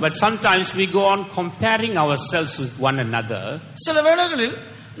இருக்கும். But sometimes we go on comparing ourselves with one another. சில வேளைகளில்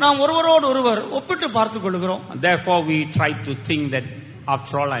நாம் ஒருவரோடு ஒருவர் ஒப்பிட்டு பார்த்துக் கொள்கிறோம். Therefore we try to think that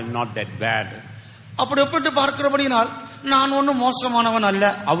after all I am not that bad. அப்படி ஒப்பிட்டு பார்க்கிறபடினால் நான் ஒன்னும் மோசமானவன் அல்ல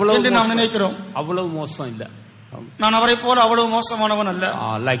என்று நாம் நினைக்கிறோம். அவ்வளவு மோசம் இல்ல, நான் அவரை போல அவ்வளவு மோசமானவன் அல்ல.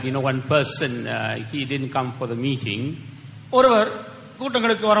 Like one person he didn't come for the meeting. ஒருவர்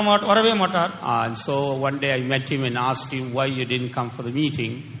கூட்டங்களுக்கு வரவே மாட்டார். And so one day I met him and asked him why you didn't come for the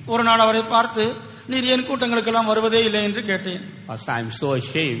meeting. ஒரு நாள் அவரை பார்த்து நீர் ஏன் கூட்டங்களுக்கு எல்லாம் வருவதே இல்லை என்று கேட்டேன். I am so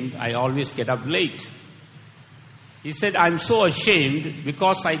ashamed, I always get up late. He said, I am so ashamed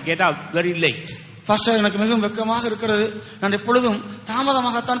because I get up very late. Pastor, எனக்கு மிகவும் வெட்கமாக இருக்கிறது, நான் எப்பொழுதும்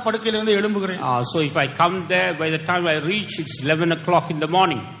தாமதமாகத்தான் படுக்கையிலிருந்து எழும்புகிறேன். So if I come there, by the time I reach, it's 11 o'clock in the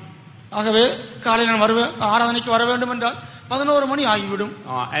morning. ஆகவே காலையில் நான் ஆராதனைக்கு வர வேண்டும் என்றால் 11 மணி ஆகிவிடும்.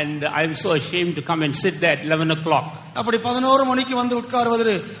 And I am so ashamed to come and sit there at 11 o'clock. அப்படி 11 மணிக்கு வந்து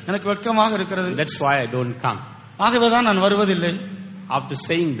உட்கார்வது எனக்கு வெட்கமாக இருக்கிறது. That's why I don't come. ஆகவே தான் நான் வருவதில்லை. After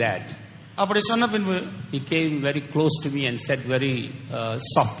saying that, அப்படி சொன்ன பின்பு he came very close to me and said very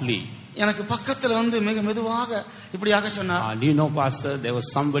softly, எனக்கு பக்கத்துல வந்து மிக மெதுவாக இப்படியாக சொன்னார். Do you know, Pastor, there was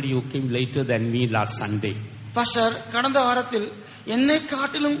somebody who came later than me last Sunday. Pastor, கடந்த வாரத்தில் என்னை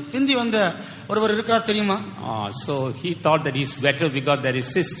காட்டிலும் பிந்தி வந்த ஒருவர் இருக்கார் தெரியுமா? So he thought that he's better because there is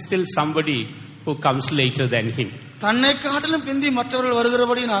still somebody who comes later than him. தன்னை காட்டிலும் பிந்தி மற்றவர்கள்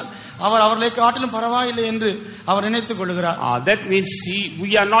வருகிறபடினால் அவர்களை காட்டிலும் பரவாயில்லை என்று அவர் நினைத்துக் கொள்கிறார். That means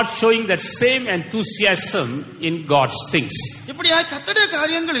we are not showing that same enthusiasm in God's things. இப்படியாய் கர்த்தருடைய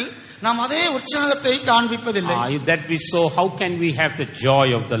காரியங்களில் நாம் அதே உற்சாகத்தை காண்பிப்பதில்லை. That we show, how can we have the joy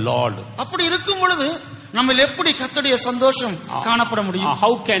of the Lord? அப்படி இருக்கும் பொழுது நம்ம எப்படி கர்த்தருடைய சந்தோஷம் காணப்பட முடியும்?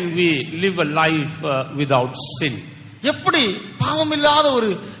 How can we live a life without sin? எப்படி பாவம் இல்லாத ஒரு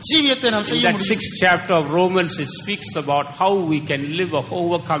ஜீவியத்தை நாம் செய்ய முடியும்? In that 6th chapter of Romans, it speaks about how we can live a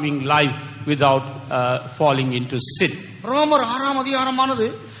overcoming life without falling into sin. ரோமர் 6ஆம் அதிகாரமானது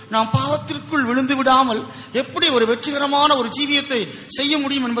நாம் பாவத்திற்குள் விழுந்து விடாமல் எப்படி ஒரு வெற்றிகரமான ஒரு ஜீவியத்தை செய்ய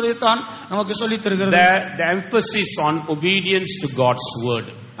முடியும் என்பதைத்தான் நமக்கு சொல்லித் தருகிறது. The emphasis on obedience to God's word.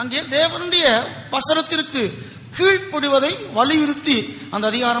 அங்கே தேவனுடைய வசனத்திற்கு கீழ்ப்படிவதை வலியுறுத்தி அந்த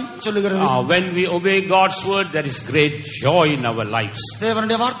அதிகாரம் சொல்லுகிறது. When we obey God's word, there is great joy in our lives.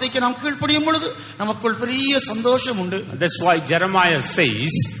 தேவனுடைய வார்த்தைக்கு நாம் கீழ்ப்படியும் பொழுது நமக்குள் பெரிய சந்தோஷம் உண்டு. That's why Jeremiah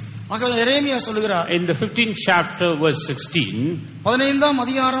says, எரேமியா சொல்லுகிறார், in the 15th chapter verse 16, 15ஆம்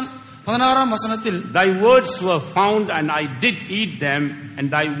அதிகாரம் 16ஆம் வசனத்தில், thy words were found and I did eat them, and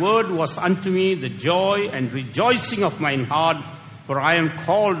thy word was unto me the joy and rejoicing of mine heart, for I am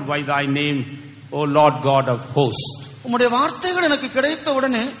called by thy name, O Lord God of hosts. உம்முடைய வார்த்தைகள் எனக்கு கிடைத்த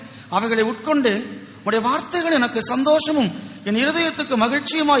உடனே அவைகளை உட்கொண்டேன். உம்முடைய வார்த்தைகள் எனக்கு சந்தோஷமும் என் இருதயத்துக்கு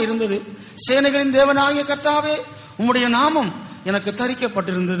மகிழ்ச்சியுமாய் இருந்தது. சேனைகளின் தேவனாகிய கர்த்தாவே, உம்முடைய நாமம் எனக்கு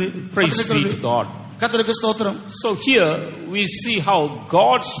தரிக்கப்பட்டிருந்தது. Praise be to God. கர்த்தருக்கு ஸ்தோத்திரம். So here we see how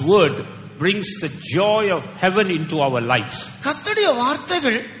God's word brings the joy of heaven into our lives. கர்த்தருடைய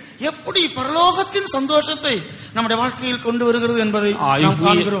வார்த்தைகள் எப்படி பரலோகத்தின் சந்தோஷத்தை நம்முடைய வாழ்க்கையில் கொண்டு வருகிறது என்பதை நாம்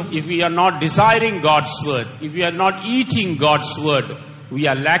காண்கிறோம். If we are not desiring God's word, if we are not eating God's word, we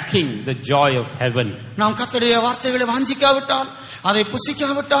are lacking the joy of heaven. நாம் கர்த்தருடைய வார்த்தைகளை வாஞ்சிக்காவிட்டால், அதை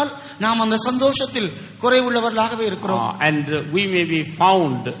புசிக்காவிட்டால் நாம் அந்த சந்தோஷத்தில் குறைவுள்ளவர்களாகவே இருக்கிறோம். And we may be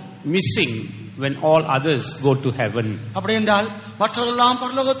found missing when all others go to heaven. அப்படி என்றால் மற்றவர்களெல்லாம்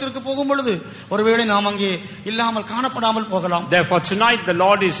பரலோகத்திற்கு போகும் பொழுது ஒருவேளை நாம் அங்கே இல்லாமல் காணப்படாமல் போகலாம். Therefore tonight the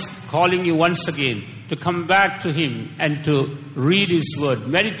Lord is calling you once again to come back to him and to read his word,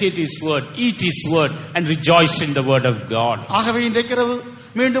 meditate his word, eat his word and rejoice in the word of God. ஆகவே இன்றைக்கிரவு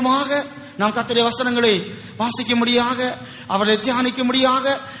மீண்டுமாக நாம் கர்த்தருடைய வசனங்களை வாசிக்கும்படியாக, அவரை தியானிக்கும்படியாக,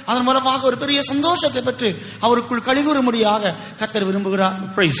 அதன் மூலமாக ஒரு பெரிய சந்தோஷத்தை பெற்று அவருக்குள் கலிகூறும்படியாக கர்த்தர் விரும்புகிறார்.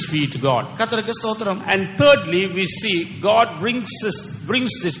 Praise be to God. கர்த்தருக்கு ஸ்தோத்திரம். And thirdly, we see God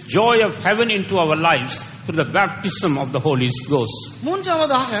brings this joy of heaven into our lives through the baptism of the Holy Ghost.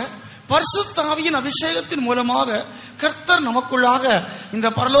 மூன்றாவதாக பரிசுத்த ஆவியின் அபிஷேகத்தின் மூலமாக கர்த்தர் நமக்குள்ளாக இந்த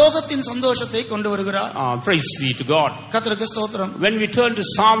பரலோகத்தின் சந்தோஷத்தை கொண்டு வருகிறார். Praise be to God. கர்த்தருக்கு ஸ்தோத்திரம். When we turn to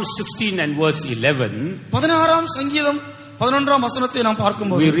Psalm 16 and verse 11, 16ஆம் சங்கீதம் 11ஆம் வசனத்தை நாம்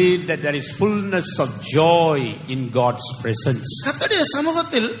பார்க்கும்போது, we read that there is fullness of joy in God's presence. கர்த்தருடைய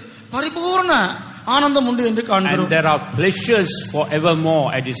சமூகத்தில் பரிபூர்ண ஆனந்தம் உண்டு என்று காண்கிறோம். And there are pleasures forevermore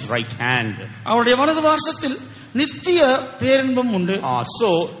at his right hand. அவருடைய வலது பார்சத்தில் நித்திய பேரின்பம் உண்டு. So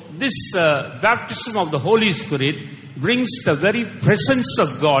this baptism of the Holy Spirit brings the very presence of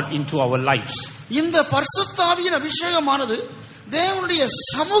God into our lives. இந்த பரிசுத்த ஆவியின் அபிஷேகமானது தேவனுடைய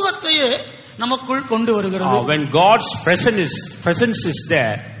சமூகத்தையே நமக்குள் கொண்டு வருகிறது. When God's presence is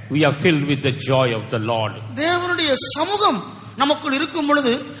there, we are filled with the joy of the Lord. தேவனுடைய சமூகம் நமக்குள் இருக்கும்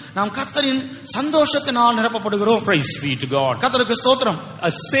பொழுது நாம் கர்த்தரின் சந்தோஷத்தினால் நிரப்பப்படுகிறோம். Praise be to God. கர்த்தருக்கு ஸ்தோத்திரம்.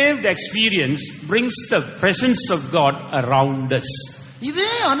 A saved experience brings the presence of God around us.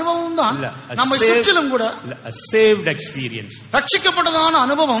 இதே அனுபவம் தான் நம்மை சுற்றிலும் கூட, a saved experience, ரட்சிக்கப்பட்டதான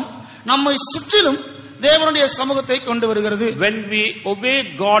அனுபவம் நம்மை சுற்றிலும் தேவனுடைய சமூகத்தை கொண்டு வருகிறது. When we obey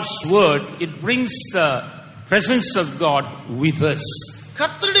God's word, it brings the presence of God with us.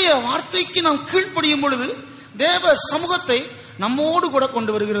 கர்த்தருடைய வார்த்தைக்கு நாம் கீழ்ப்படியும் பொழுது தேவ சமூகத்தை நம்மோடு கூட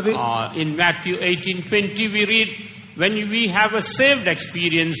கொண்டு வருகிறது. In Matthew 18:20 we read, when we have a saved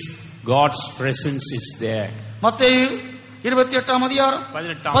experience, God's presence is there. மத்தேயு 28ஆம் அதிகாரம்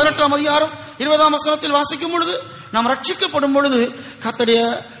 18ஆம் அதிகாரம் 20ஆம் வசனத்தில் வாசிக்கும் பொழுது நாம் ரட்சிக்கப்படும் பொழுது கர்த்தருடைய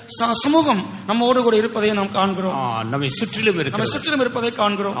சமூகம் நம்மோடு கூட இருப்பதை நாம் காண்கிறோம். நம்மை சுற்றிலும் இருப்பதை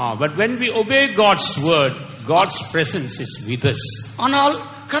காண்கிறோம். But when we obey God's word, God's presence is with us. ஆனால்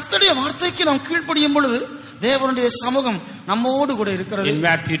கர்த்தருடைய வார்த்தைக்கு நாம் கீழ்ப்படியும் பொழுது தேவனுடைய சமூகம் நம்மோடு கூட இருக்கிறது. In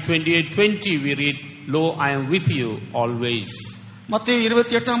Matthew 28:20 we read, lo, I am with you always. மத்தேயு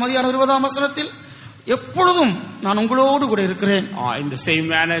 28ஆம் அதிகாரம் 20ஆம் வசனத்தில் எப்பொழுதும் நான் உங்களோடு கூட இருக்கிறேன். In the same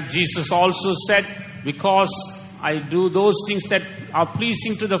manner Jesus also said, because I do those things that are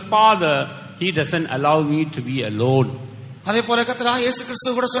pleasing to the Father, he doesn't allow me to be alone. அதே போல கர்த்தராகிய இயேசு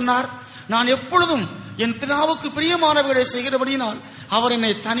கிறிஸ்து கூட சொன்னார், நான் எப்பொழுதும் என் பிதாவுக்கு பிரியமானவைகளை செய்கிறபடியினால் அவர்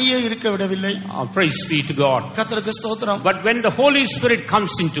என்னை தனியே இருக்க விடவில்லை. Praise be to God. கர்த்தருக்கு ஸ்தோத்திரம். But when the Holy Spirit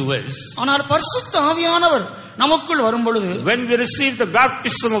comes into us, ஆனால் பரிசுத்த ஆவியானவர் நமக்குள் வரும் பொழுது, when we receive the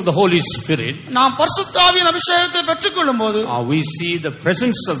baptism of the Holy Spirit, நாம் பரிசுத்த ஆவியின் அபிஷேகத்தை பெற்றுக்கொள்ளும் போது, we see the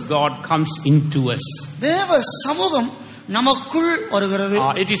presence of God comes into us. தேவ சமூகம் நமக்குள் வருகிறது.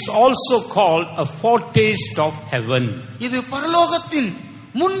 It is also called a foretaste of heaven. இது பரலோகத்தின்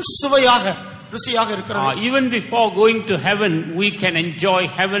முன் சுவையாக ருசியாக இருக்கிறது. Even before going to heaven, we can enjoy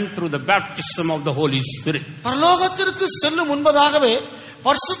heaven through the baptism of the Holy Spirit. பரலோகத்திற்கு செல்லும் முன்பதாகவே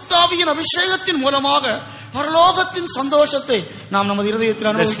பரிசுத்த ஆவியின் அபிஷேகத்தின் மூலமாக பரலோகத்தின் சந்தோஷத்தை நாம் நமது இதயத்தில்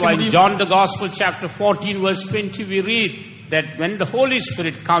அனுபவிக்க முடியும். That's why John the Gospel chapter 14 verse 20 we read that when the Holy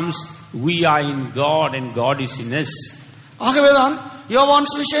Spirit comes, we are in God and God is in us. ஆகவேதான் யோவான்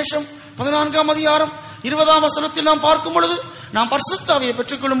சுவிசேஷம் 14ஆம் அதிகாரம் 20ஆம் வசனத்தில் நாம் பார்க்கும் பொழுது, நாம் பரிசுத்த ஆவியை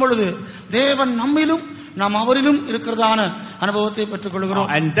பெற்றுக்கொள்ளும் பொழுது தேவன் நம்மிலும் நாம் அவரிலும் இருக்கிறதான அனுபவத்தை பெற்றுக்கொள்கிறோம்.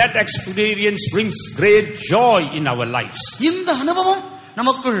 And that experience brings great joy in our lives. இந்த அனுபவம்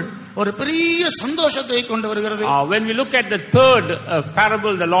நமக்குள் ஒரு பெரிய சந்தோஷத்தை கொண்டு வருகிறது. When we look at the third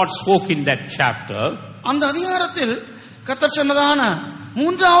parable the Lord spoke in that chapter, அந்த அதிகாரத்தில் கர்த்தர் சொன்னதான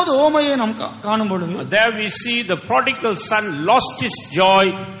மூன்றாவது ஓமையை நாம் காணும் பொழுது, there we see the prodigal son lost his joy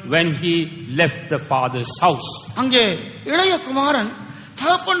when he left the father's house. அங்கே இளைய குமாரன்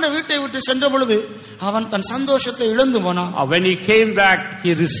தகப்பன் வீட்டை விட்டு சென்ற பொழுது அவன் தன் சந்தோஷத்தை இழந்து போனான். When he came back,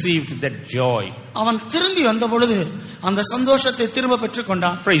 he received that joy. அவன் திரும்பி வந்த பொழுது அந்த சந்தோஷத்தை திரும்ப பெற்றுக்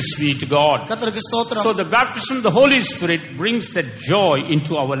கொண்டான். Praise be to God. கர்த்தருக்கு ஸ்தோத்திரம். So the baptism of the Holy Spirit brings that joy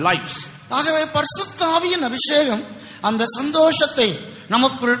into our lives. ஆகவே பரிசுத்த ஆவியின் அபிஷேகம் அந்த சந்தோஷத்தை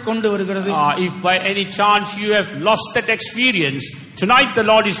நமக்குள் கொண்டு வருகிறது. If by any chance you have lost that experience, tonight the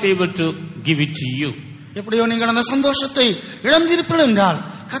Lord is able to give it to you. எப்படியோ நீங்கள் அந்த சந்தோஷத்தை இழந்திருப்பீர்கள் என்றால்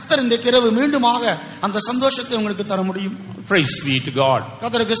கர்த்தர் இன்றைக்கு இரவு மீண்டுமாக அந்த சந்தோஷத்தை உங்களுக்கு தர முடியும். Praise be to God.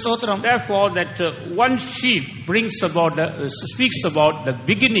 கர்த்தருக்கு ஸ்தோத்திரம். Therefore that one sheep speaks about the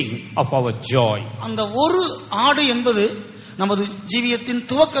beginning of our joy. அந்த ஒரு ஆடு என்பது நமது ஜீவியத்தின்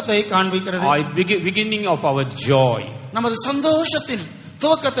துவக்கத்தை காண்பிக்கிறது. Beginning of our joy. நமது சந்தோஷத்தின்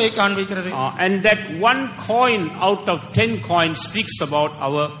துவக்கத்தை காண்பிக்கிறது. And that one coin out of 10 coins speaks about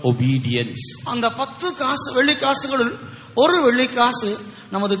our obedience. அந்த 10 காசு வெள்ளி காசுகளுள் ஒரு வெள்ளி காசு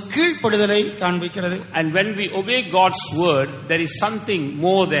நமது கீழ்ப்படிதலை காண்பிக்கிறது. And when we obey God's word, there is something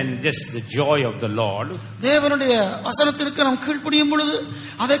more than just the joy of the Lord. தேவனுடைய வசனத்திற்கு நாம் கீழ்ப்படியும் பொழுது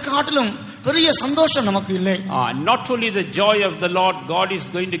அதை காட்டிலும் பெரிய சந்தோஷம் நமக்கு இல்லை. Not only the joy of the Lord, God is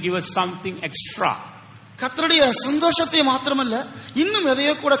going to give us something extra. கர்த்தருடைய சந்தோஷத்தை மாத்திரமல்ல, இன்னும்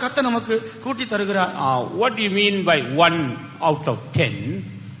எதையோ கூட கர்த்தர் நமக்கு கூட்டி தருகிறார். What do you mean by 1 out of 10?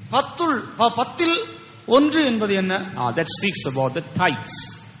 10ல் 1 என்பது என்ன? That speaks about the tithes.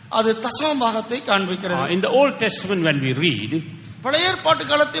 அது தசம பாகத்தை காண்பிக்கிறது. In the Old Testament when we read, பழைய ஏற்பாட்டு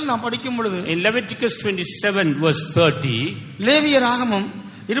காலத்தில் நாம் படிக்கும் பொழுது, in Leviticus 27 verse 30, லேவியராகமம்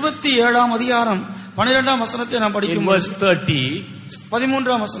 27ஆம் அதிகாரம் 12ஆம் வசனத்தை நாம் படிக்கும் verse 30,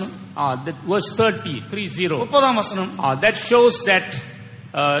 13ஆம் வசனம், that verse 30 30ஆம் வசனம், that shows that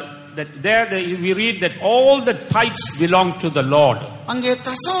there we read that all the tithes belong to the Lord. அங்கே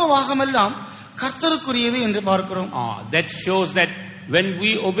தசம பாகம் எல்லாம் கர்த்தருக்குரியது என்று பார்க்கிறோம். That shows that when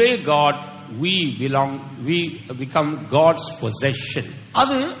we obey God, we become God's possession.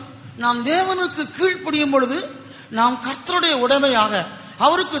 அது நாம் தேவனுக்கு கீழ்ப்படியும் பொழுது நாம் கர்த்தருடைய உடைமையாக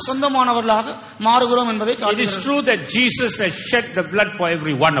அவருக்கு சொந்தமானவர்களாக மாறுகிறோம் என்பதை காட்டுகிறது. It is true that Jesus has shed the blood for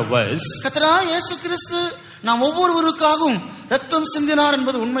every one of us. கர்த்தராகிய இயேசு கிறிஸ்து நாம் ஒவ்வொருவருக்காகவும் இரத்தம் சிந்தினார்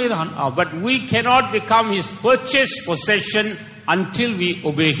என்பது உண்மைதான். But we cannot become his purchased possession until we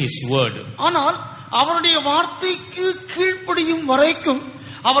obey his word. ஆனால் அவருடைய வார்த்தைக்கு கீழ்ப்படியும் வரைக்கும்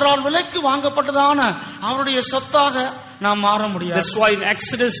அவரால் விலைக்கு வாங்கப்பட்டதான அவருடைய சொத்தாக நாம் மாற முடியாது. That's why in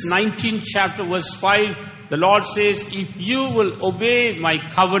Exodus 19 chapter verse 5 the Lord says, if you will obey my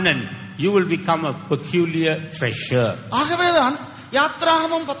covenant, you will become a peculiar treasure. ஆகவேதான்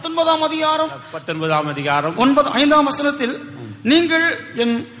யாத்ராகமம் 19ஆம் அதிகாரம் 5ஆம் வசனத்தில், நீங்கள்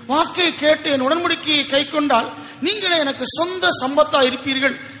என் வாக்கை கேட்டு என் உடன்படிக்கையை கைக்கொண்டால் நீங்கள் எனக்கு சொந்த சம்பத்தா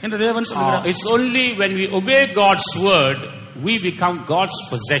இருப்பீர்கள் என்று தேவன் சொல்கிறார். It's only when we obey God's word we become God's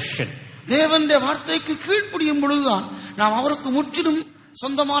possession. தேவனுடைய வார்த்தைக்கு கீழ்ப்படியும் பொழுதுதான் நாம் அவருக்கு முற்றிலும்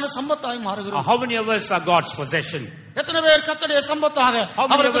சொந்தமான சம்பத்தாய் மாறுகிறோம். How many of us are God's possession? எத்தனை பேர் கர்த்தருடைய சம்பத்தாக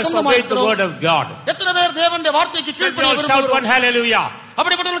அவருக்கு சொந்தமாய் இருக்கிறோம்? The word of God. எத்தனை பேர் தேவனுடைய வார்த்தைக்கு கீழ்ப்படிய விரும்புகிறோம்? Shout one hallelujah.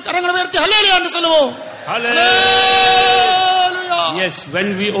 அப்படிப்பட்ட கரங்களை உயர்த்தி ஹல்லேலூயா என்று சொல்லுவோம். Hallelujah. Yes, when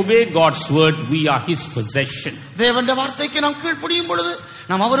we obey God's word, we are His possession. தேவனுடைய வார்த்தைக்கு நாம் கீழ்ப்படியும் பொழுது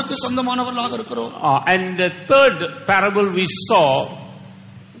நாம் அவருக்கு சொந்தமானவர்களாக இருக்கிறோம். And the third parable we saw,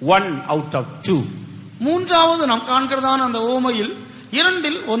 1 out of 2. மூன்றாவது நாம் காண்கிறதான அந்த ஓமையில்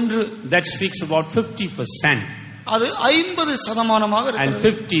 2 1. That speaks about 50%. அது 50% And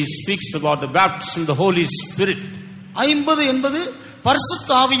இருக்கிறது. 50 speaks about the baptism of the Holy Spirit. 50 என்பது பரிசுத்த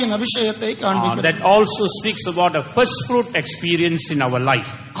ஆவியின் அபிஷேகத்தை காண்பிக்கிறது. That also speaks about a first fruit experience in our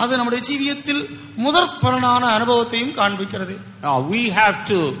life. அது நம்முடைய ஜீவியத்தில் முதற் பலனான அனுபவத்தையும் காண்பிக்கிறது. We have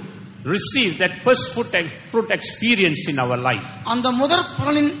to receive that first fruit experience in our life. அந்த முதற்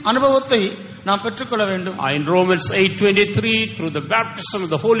பலனின் அனுபவத்தை நாம் பெற்றுக்கொள்ள வேண்டும். In Romans 8:23, through the baptism of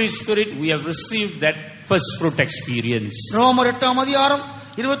the Holy Spirit, we have received that first fruit experience. ரோமர்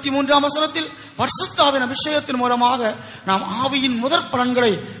 8:23 பரிசுத்த ஆவியின் அபிஷேகத்தின் மூலமாக நாம் ஆவியின் முதற்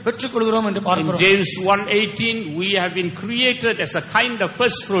பலன்களை பெற்றுக்கொள்கிறோம் என்று In பார்க்கிறோம். James 1:18, we have been created as a kind of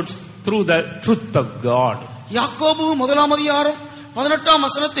first fruits through the truth of God. யாக்கோபு 1:18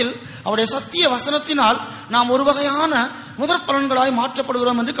 அவருடைய சத்திய வசனத்தினால் நாம் ஒரு வகையான முதற் பலன்களாய்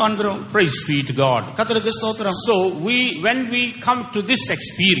மாற்றப்படுகிறோம் என்று காண்கிறோம். Praise be to God. கர்த்தருக்கு ஸ்தோத்திரம். So when we come to this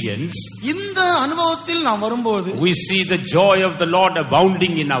experience, இந்த அனுபவத்தில் நாம் வரும்போது we see the joy of the Lord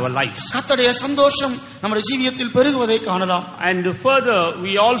abounding in our lives. கர்த்தருடைய சந்தோஷம் நம்முடைய ஜீவியத்தில் பெருகுவதை காணலாம். And further,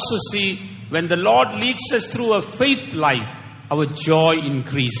 we also see when the Lord leads us through a faith life, our joy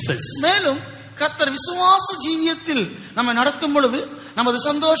increases. மேலும் கர்த்தர் விசுவாச ஜீவியத்தில் நம்மை நடத்தும் பொழுது நமது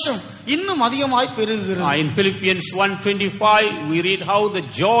சந்தோஷம் இன்னும் அதிகமாய் பெருகுகிறது. In Philippians 1:25, we read how the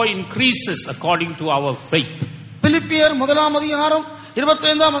joy increases according to our faith. பிலிப்பியர்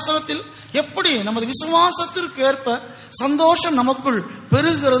 1:25 எப்படி நமது விசுவாசத்திற்கு ஏற்ப சந்தோஷம் நமக்குள்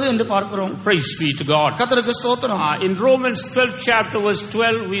பெருகுகிறது என்று பார்க்கிறோம். Praise be to God. கர்த்தருக்கு ஸ்தோத்திரம். In Romans 12 chapter verse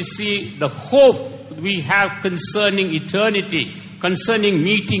 12, we see the hope we have concerning eternity, concerning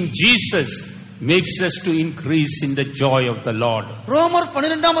meeting Jesus, makes us to increase in the joy of the Lord. ரோமர்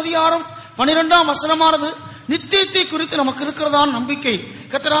 12:12 நித்தியத்தை குறித்து நமக்கு இருக்கிறதான நம்பிக்கை,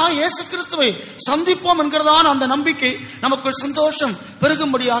 கர்த்தராகிய இயேசு கிறிஸ்துவை சந்திப்போம் என்கிறதான அந்த நம்பிக்கை நமக்குள் சந்தோஷம்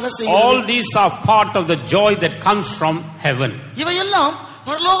பெருகும்படியாக செய்கிறது. All these are part of the joy that comes from heaven. இவையெல்லாம்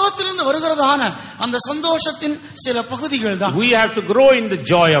பரலோகத்திலிருந்து வருகிறதான அந்த சந்தோஷத்தின் சில பகுதிகள் தான். We have to grow in the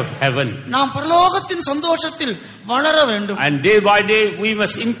joy of heaven. நாம் பரலோகத்தின் சந்தோஷத்தில் வளர வேண்டும். And day by day we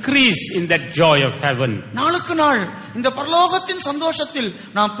must increase in that joy of heaven. நாளுக்கு நாள் இந்த பரலோகத்தின் சந்தோஷத்தில்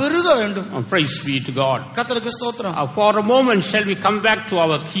நாம் பெருக வேண்டும். Praise be to God. கர்த்தருக்கு ஸ்தோத்திரம். For a moment shall we come back to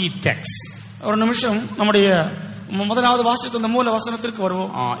our key text. ஒரு நிமிஷம் நம்முடைய முதலாவது வாசித்த அந்த மூல வசனத்திற்கு வருவோம்.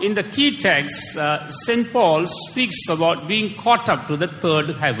 In the key text, St. Paul speaks about being caught up to the third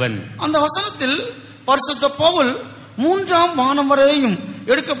heaven. அந்த வசனத்தில் பரிசுத்த பவுல் மூன்றாம் வானம் வரையும்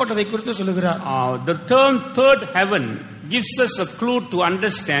எடுக்கப்பட்டதை குறித்து சொல்லுகிறார். The term third heaven gives us a clue to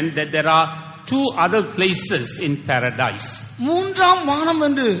understand that there are 2 other places in paradise. மூன்றாம் வானம்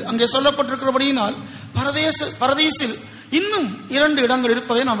என்று அங்கே சொல்லப்பட்டிருக்கிறபடியினால் பரதீசில் இன்னும் 2 இடங்கள்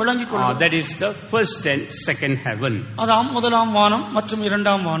இருப்பதை நாம் விளங்கிக் கொள்ளலாம். That is the first and second heaven. அதாம் முதலாம் வானம் மற்றும்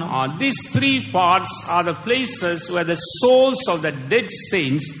இரண்டாம் வானம். These 3 parts are the places where the souls of the dead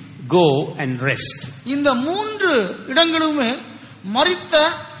saints go and rest. இந்த 3 இடங்களுமே மரித்த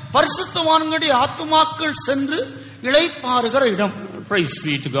பரிசுத்தவான்களுடைய ஆத்துமாக்கள் சென்று இளைப்பாறுகிற இடம். Praise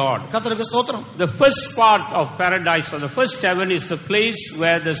be to God. கர்த்தருக்கு ஸ்தோத்திரம். The first part of paradise, or the first heaven, is the place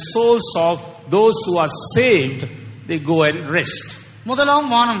where the souls of those who are saved, they go and rest. முதலாம்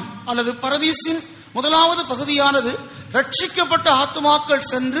வானம் அல்லது பரதீசின் முதலாவது பகுதியானது ரட்சிக்கப்பட்ட ஆத்துமாக்கள்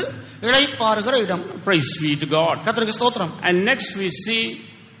சென்று இளைப்பாறுகிற இடம். Praise be to God. கர்த்தருக்கு ஸ்தோத்திரம். And next we see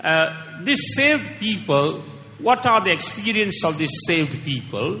these saved people. What are the experience of these saved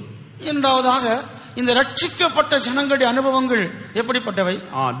people? இரண்டாவதாக இந்த ரட்சிக்கப்பட்ட ஜனங்களுடைய அனுபவங்கள் எப்படிப்பட்டவை?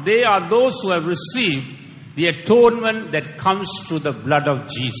 They are those who have received the atonement that comes through the blood of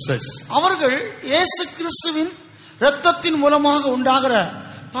Jesus. அவர்கள் இயேசு கிறிஸ்துவின் இரத்தத்தின் மூலமாக உண்டாகிற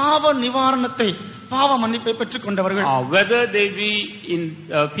பாவ நிவாரணத்தை, பாவ மன்னிப்பை பெற்றுக் கொண்டவர்கள். Whether they be in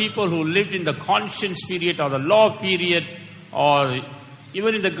people who lived in the conscience period or the law period or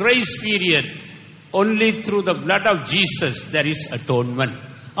even in the grace period, only through the blood of Jesus there is atonement.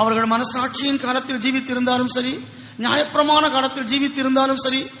 அவர்கள் மனசாட்சியின் காலத்தில் ஜீவித்திருந்தாலும் சரி, நியாயப்பிரமாண காலத்தில் ஜீவித்திருந்தாலும்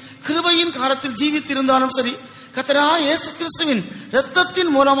சரி, கிருபையின் காலத்தில் ஜீவித்திருந்தாலும் சரி, கர்த்தராகிய இயேசு கிறிஸ்துவின்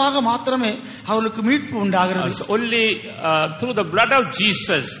இரத்தத்தின் மூலமாக மாத்திரமே அவர்களுக்கு மீட்பு உண்டாகிறது. Only through the blood of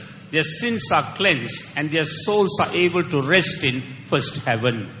Jesus their sins are cleansed and their souls are able to rest in first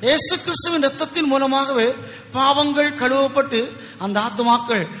heaven. இயேசு கிறிஸ்துவின் இரத்தத்தின் மூலமாகவே பாவங்கள் கழுவப்பட்டு அந்த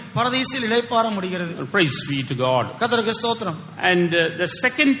ஆத்துமாக்கள் பரதீசில் இளைப்பாற முடிகிறது. Praise be to God. கர்த்தருக்கு ஸ்தோத்திரம். And the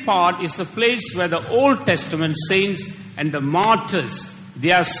second part is the place where the Old Testament saints and the martyrs,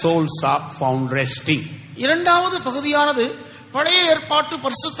 their souls are found resting. இரண்டாவது பகுதியானது பழைய ஏற்பாட்டு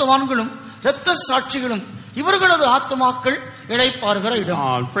பரிசுத்தவான்களும் இரத்த சாட்சிகளும் இவர்களது ஆத்துமாக்கள் இளைப்பாறுகிற இடம்.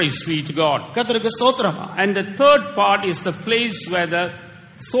 Praise be to God. கர்த்தருக்கு ஸ்தோத்திரம். And the third part is the place where the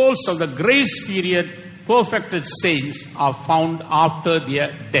souls of the grace period perfected saints are found after their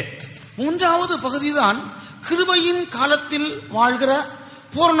death. மூன்றாவது பகுதிதான் கிருபையின் காலத்தில் வாழ்கிற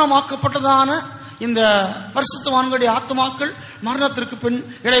பூரணமாக்கப்பட்டதான இந்த பரிசுத்தவான்களுடைய ஆத்துமாக்கள் மரணத்திற்கு பின்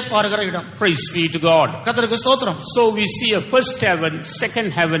இளைப்பாறுகிற இடம். Praise be to God. கர்த்தருக்கு ஸ்தோத்திரம். So we see a first heaven, second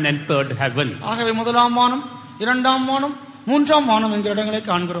heaven and third heaven. ஆகவே முதலாம் வானம், இரண்டாம் வானம், மூன்றாம் வானம் என்கிற இடங்களை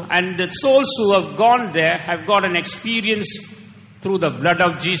காண்கிறோம். And the souls who have gone there have got an experience through the blood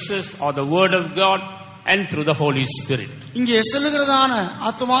of Jesus or the word of God and through the Holy Spirit. இங்கே செல்லுகிறதான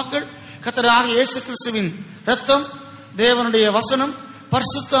ஆத்துமாக்கள் கர்த்தராகிய இயேசு கிறிஸ்துவின் இரத்தம், தேவனுடைய வசனம்,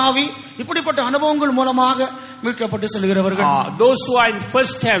 பரிசுத்த ஆவி இப்படிப்பட்ட அனுபவங்கள் மூலமாக மீட்கப்பட்டு செல்கிறவர்கள். Those who are in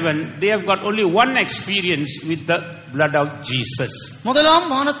first heaven, they have got only one experience with the blood of Jesus. முதலாம்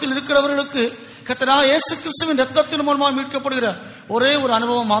வானத்தில் இருக்கிறவர்களுக்கு கர்த்தராகிய இயேசு கிறிஸ்துவின் இரத்தத்தின் மூலமாக மீட்கப்படுகிற ஒரே ஒரு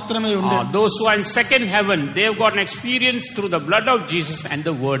அனுபவம் மாத்திரமே உண்டு. Those who are in second heaven, they have got an experience through the blood of Jesus and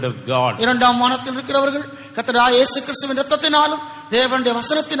the word of God. இரண்டாம் வானத்தில் இருக்கிறவர்கள் கர்த்தராகிய இயேசு கிறிஸ்துவின் இரத்தத்தினாலும் தேவனுடைய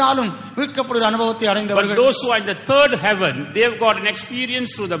வசனத்தினாலும் மீட்கப்படுகிற அனுபவத்தை அடைந்தவர்கள். But those who are in the third heaven, they have got an experience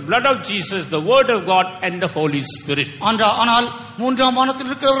through the blood of Jesus, the word of God and the Holy Spirit. ஆனால் மூன்றாம் வானத்தில்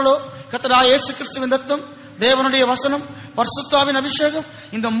இருக்கிறவர்களோ கர்த்தராகிய இயேசு கிறிஸ்துவின் இரத்தம், தேவனுடைய வசனம், பரிசுத்த ஆவியின் அபிஷேகம்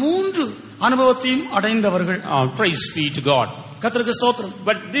இந்த மூன்று அனுபவத்தையும் அடைந்தவர்கள். Praise be to God. கர்த்தருக்கு ஸ்தோத்திரம்.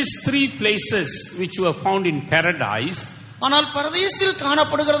 But these three places which were found in paradise, ஆனால் பரதீசில்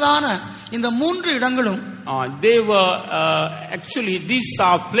காணப்படுகிறதான இந்த மூன்று இடங்களும் they were actually these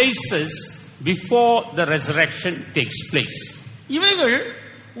are places before the resurrection takes place. இவைகள்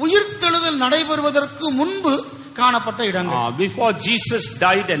உயிர்த்தெழுதல் நடைபெறுவதற்கு முன்பு காணப்பட்ட இடங்கள். Before Jesus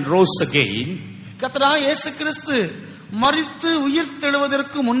died and rose again, கர்த்தராகிய இயேசு கிறிஸ்து மரித்து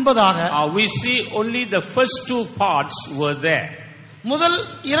உயிர்த்தெழுவதற்கு முன்பதாக we see only the first two parts were there. முதல்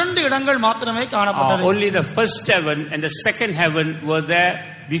இரண்டு இடங்கள் மாத்திரமே காணப்பட்டது. Only the first heaven and the second heaven were there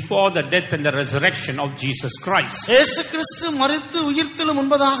before the death and the resurrection of Jesus Christ. இயேசு கிறிஸ்து மரித்து உயிர்த்தெழும்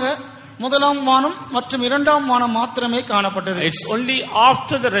முன்பதாக முதலாம் வானம் மற்றும் இரண்டாம் வானம் மாத்திரமே காணப்பட்டது. It's only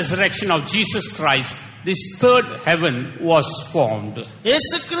after the resurrection of Jesus Christ this third heaven was formed.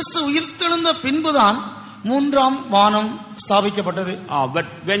 இயேசு கிறிஸ்து உயிர்த்தெழுந்த பின்புதான் மூன்றாம் வானம் ஸ்தாபிக்கப்பட்டது. But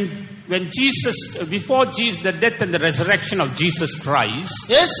when Jesus, before Jesus, the death and the resurrection of Jesus Christ,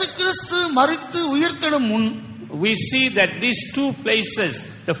 இயேசு கிறிஸ்து மரித்து உயிர்த்தெழும் முன் we see that these two places,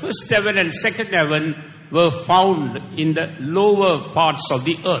 the first heaven and second heaven, were found in the lower parts of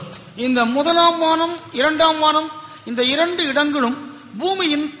the earth. இந்த முதலாம் வானம் இரண்டாம் வானம் இந்த இரண்டு இடங்களும்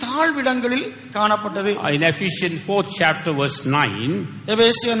பூமியின் தாழ்விடங்களில் காணப்பட்டது. In Ephesians 4th chapter verse 9,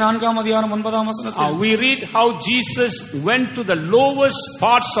 எபேசியர் 4ஆம் அதிகாரம் 9ஆம் வசனத்தில் we read how Jesus went to the lowest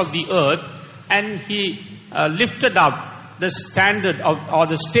parts of the earth and he lifted up the standard of or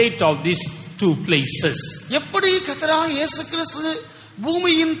the state of these two places. எப்படி கர்த்தராகிய இயேசு கிறிஸ்து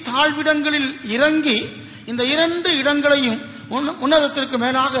பூமியின் தாழ்விடங்களில் இறங்கி இந்த இரண்டு இடங்களையும் உன்னதத்திற்கு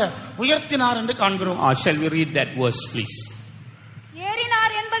மேலாக உயர்த்தினார் என்று காண்கிறோம். Shall we read that verse please?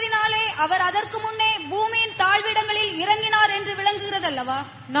 ஏறினார் என்பதினாலே அவர் அதற்கு முன்னே பூமியின் தாழ்விடங்களில் இறங்கினார் என்று விளங்குகிறது அல்லவா?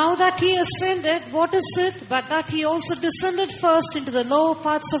 Now that he ascended, what is it but that he also descended first into the lower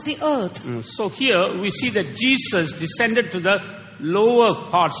parts of the earth? So here we see that Jesus descended to the lower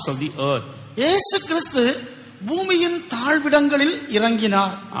parts of the earth. இயேசு கிறிஸ்து பூமியின் தாழ்விடங்களில்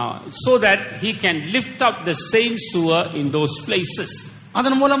இறங்கினார். So that he can lift up the saints who were in those places.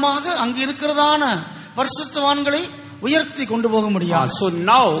 அதன் மூலமாக அங்கு இருக்கிறதான பரிசுத்தவான்களை உயர்த்தி கொண்டு போக முடியும். So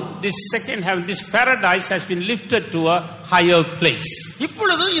now this second heaven, this paradise has been lifted to a higher place.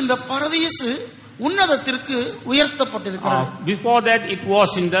 இப்பொழுது இந்த பரதீசு உன்னதத்திற்கு உயர்த்தப்பட்டிருக்கிறது. Before that it was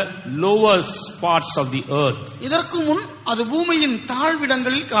in the lowest parts of the earth. இதற்கு முன் அது பூமியின்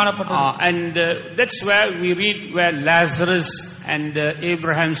தாழ்விடங்களில் காணப்பட்டது. And that's where we read where Lazarus and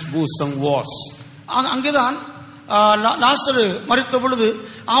Abraham's bosom was. அங்கேதான் லாசரு மரித்த பொழுது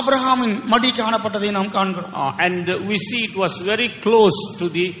ஆபிரகாமின் மடி காணப்பட்டதை நாம் காண்கிறோம். And we see it was very close to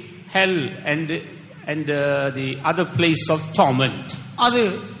the hell and the other place of torment. அது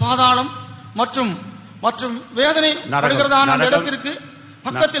பாதாளம் மற்றும் மற்றும் வேதனை படுகிறதான இடத்திற்கு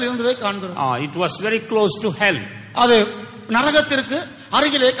பக்கத்தில் இருந்ததை காண்கிறோம். It was very close to hell. அது நரகத்திற்கு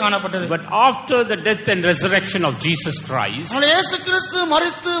அருகிலே காணப்பட்டது. But after the death and resurrection of Jesus Christ, இயேசு கிறிஸ்து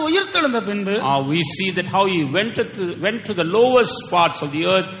மரித்து உயிர்த்தெழுந்த பின்பு we see that how he went to the lowest parts of the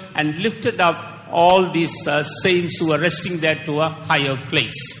earth and lifted up all these saints who were resting there to a higher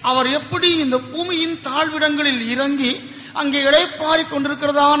place. அவர் எப்படி இந்த பூமியின் தாழ்விடங்களில் இறங்கி அங்கே இளைப்பாறிக்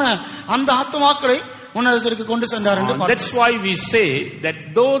கொண்டிருக்கிறதான அந்த ஆத்துமாக்களை உன்னதத்திற்கு கொண்டு சென்றார் என்று பார்க்கிறோம். That's why we say that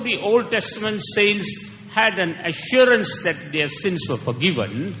though the Old Testament saints had an assurance that their sins were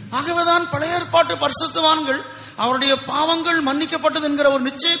forgiven, ஆகவேதான் பழைய ஏற்பாட்டு பரிசுத்தவான்கள் அவருடைய பாவங்கள் மன்னிக்கப்பட்டது என்கிற ஒரு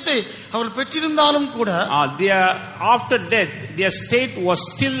நிச்சயத்தை அவர் பெற்றிருந்தாலும் கூட after death their state was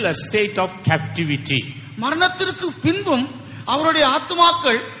still a state of captivity. மரணத்திற்கு பின்பும் அவருடைய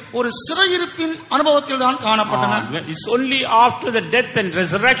ஆத்துமாக்கள் ஒரு சிறையிருப்பின் அனுபவத்தில் தான் காணப்பட்டன. It's only after the death and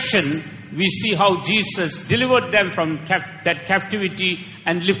resurrection we see how Jesus delivered them from that captivity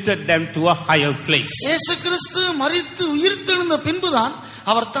and lifted them to a higher place. இயேசு கிறிஸ்து மரித்து உயிர்த்தெழுந்த பின்புதான்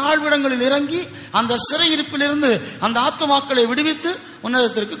அவர் தாழ்விடங்களில் இறங்கி அந்த சிறையிருப்பிலிருந்து அந்த ஆத்துமாக்களை விடுவித்து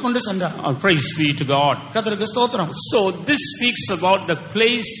உன்னதத்திற்கு கொண்டு சென்றார். Praise be to God. கர்த்தருக்கு ஸ்தோத்திரம். So this speaks about the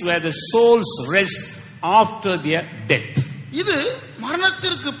place where the souls rest after their death. இது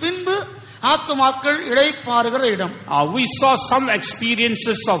மரணத்திற்கு பின்பு ஆத்துமாக்கள் இளைப்பாறுகிற இடம். We saw some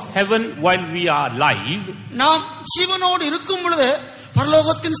experiences of heaven while we are alive. நாம் ஜீவனோடு இருக்கும் பொழுது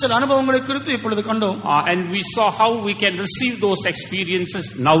பரலோகத்தின் சில அனுபவங்களை குறித்து இப்பொழுது கண்டோம். And we saw how we can receive those experiences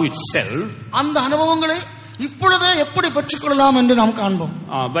now itself. அந்த அனுபவங்களை இப்பொழுதே எப்படி பெற்றுக்கொள்ளலாம் என்று நாம் காண்போம்.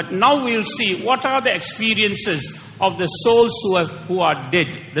 But now we will see what are the experiences of the souls who are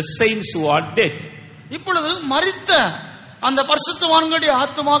dead, the saints who are dead. இப்பொழுது மரித்த அந்த பரிசுத்தவான்களுடைய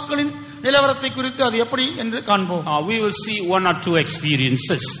ஆத்துமாக்களின் நிலவரத்தை குறித்து அது எப்படி என்று காண்போம். We will see one or two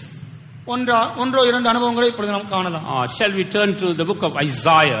experiences. ஒன்றோ இரண்டு அனுபவங்களை இப்பொழுது நாம் காணலாம். Shall we turn to the book of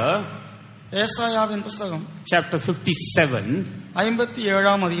Isaiah, ஏசாயாவின் புத்தகம் chapter 57,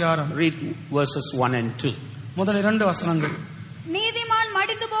 57ஆம் அதிகாரம். read verses 1 and 2. முதல் இரண்டு வசனங்கள். நீதிமான்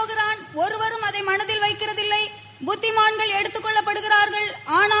மடிந்து போகிறான், ஒருவரும் அதை மனதில் வைக்கிறதில்லை. புத்திமான்கள் எடுத்துக் கொள்ளப்படுகிறார்கள்,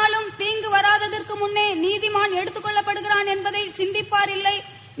 ஆனாலும் தீங்கு வராததற்கு முன்னே நீதிமான் எடுத்துக் கொள்ளப்படுகிறான் என்பதை சிந்திப்பார் இல்லை.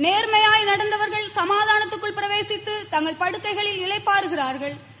 நேர்மையாய் நடந்தவர்கள் சமாதானத்துக்குள் பிரவேசித்து தங்கள் படுக்கைகளில்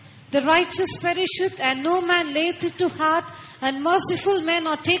இளைப்பாறுகிறார்கள். The righteous perisheth, and no man layeth it to heart, and merciful men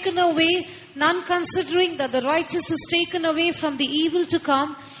are taken away, none considering that the righteous is taken away from the evil to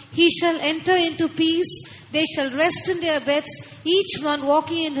come. He shall enter into peace, they shall rest in their beds, each one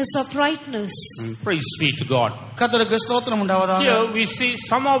walking in his uprightness. Praise be to God. கர்த்தருக்கு ஸ்தோத்திரம் உண்டாவதாக. Here we see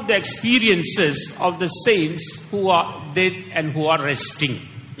some of the experiences of the saints who are dead and who are resting.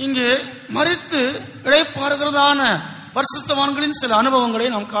 இங்கே மரித்து இளைப்பாறுகிறதான பரிசுத்தவான்களின் சில அனுபவங்களை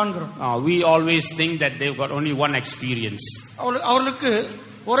நாம் காண்கிறோம். We always think that they've got only one experience. அவர்களுக்கு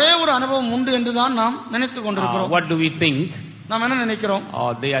ஒரே ஒரு அனுபவம் உண்டு என்றுதான் நாம் நினைத்துக் கொண்டிருக்கிறோம். What do we think? நாம் என்ன நினைக்கிறோம்?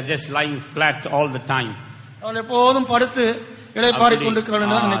 They are just lying flat all the time. அவர்கள் எப்போதும் படுத்து இளைப்பாறிக் கொண்டிருக்கிறார்கள்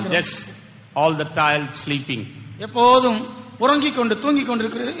என்று நினைக்கிறோம். Just all the time sleeping. எப்போதும் உறங்கிக் கொண்டு தூங்கிக் கொண்டு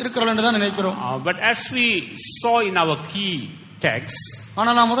இருக்கிறார்கள் என்று தான் நினைக்கிறோம். But as we saw in our key text,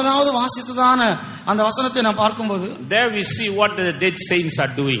 ஆனால் நாம் முதலாவது வாசித்ததான அந்த வசனத்தை நாம் பார்க்கும்போது there we see what the dead saints are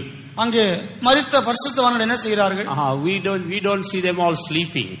doing. அங்கே மரித்த பரிசுத்தவான்கள் என்ன செய்கிறார்கள்? We don't see them all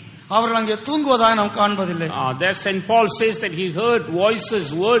sleeping. அவர்கள் அங்கே தூங்குவதாக நாம் காண்பதில்லை. There St. Paul says that he heard voices,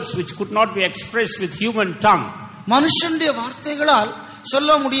 words which could not be expressed with human tongue. மனுஷனுடைய வார்த்தைகளால்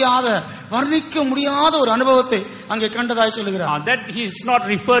சொல்ல முடியாத வர்ணிக்க முடியாத ஒரு அனுபவத்தை அங்கே கண்டதாய் சொல்லுகிறார். That he is not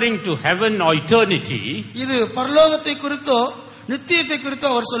referring to heaven or eternity. இது பரலோகத்தை குறித்தோ நித்தியத்தை குறித்தோ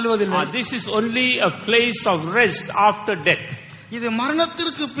அவர் சொல்லுவதில்லை. This is only a place of rest after death. இது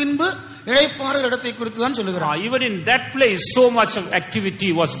மரணத்திற்கு பின்பு இளைப்பாறுகிற இடத்தை குறித்து தான் சொல்லுகிறார். Even in that place so much of activity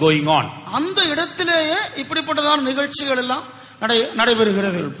was going on. அந்த இடத்திலேயே இப்படிப்பட்டதான நிகழ்ச்சிகள் எல்லாம்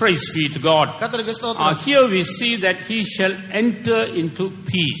நடைபெறுகிறது. Praise be to God. கர்த்தருக்கு ஸ்தோத்திரம். Here we see that he shall enter into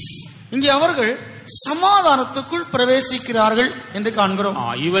peace. இங்கே அவர்கள் சமாதானத்துக்குள் பிரவேசிக்கிறார்கள் என்று காண்கிறோம்.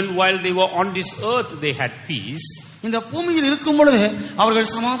 Even while they were on this earth they had peace. இந்த பூமியில் இருக்கும் பொழுது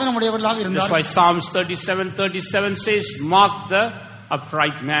அவர்கள் சமாதானம் உடையவர்களாக இருந்தார்கள். That's why Psalms 37:37 says, "Mark the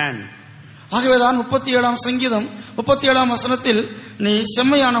upright man." ஆகவேதான் 37ஆம் சங்கீதம் 37ஆம் வசனத்தில் நீ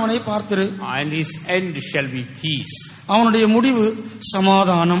செம்மையானவனை பார்த்திரு, and his end shall be peace. அவனுடைய முடிவு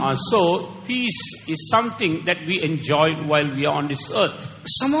சமாதானம். So peace is something that we enjoy while we are on this earth.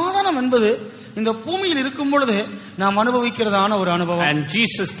 சமாதானம் என்பது இந்த பூமியில் இருக்கும் பொழுது நாம் அனுபவிக்கிறதான ஒரு அனுபவம். And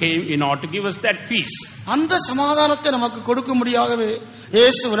Jesus came in order to give us that peace. அந்த சமாதானத்தை நமக்கு கொடுக்கும்படியாகவே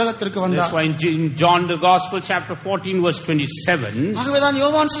இயேசு உலகத்திற்கு வந்தார். That's why in John the Gospel chapter 14 verse 27, ஆகவேதான்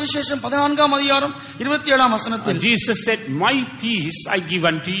யோவான் சுவிசேஷம் 14ஆம் அதிகாரம் 27ஆம் வசனத்தில் Jesus said, "My peace I give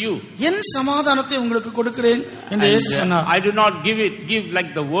unto you." என் சமாதானத்தை உங்களுக்கு கொடுக்கிறேன் என்று இயேசு சொன்னார். I do not give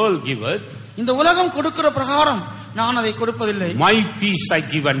like the world giveth. இந்த உலகம் கொடுக்கிற பிரகாரம் நான் அதை கொடுப்பதில்லை. My peace I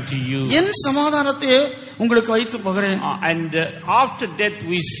give unto you. என் சமாதானத்தை உங்களுக்கு வைத்து போகிறேன். And after death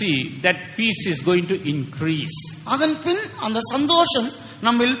we see that peace is going to increase. அதன் பின் அந்த சந்தோஷம்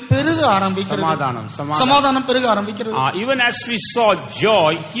நம்மில் பெருக ஆரம்பிக்கிறது. சமாதானம் பெருக ஆரம்பிக்கிறது. Even as we saw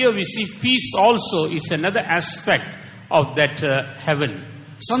joy, here we see peace also is another aspect of that heaven.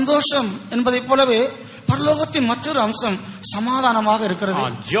 சந்தோஷம் என்பதைப் போலவே பரலோகத்தின் மற்றொரு அம்சம் சமாதானமாக இருக்கிறது.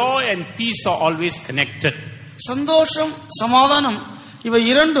 Joy and peace are always connected. சந்தோஷம் சமாதானம் இவை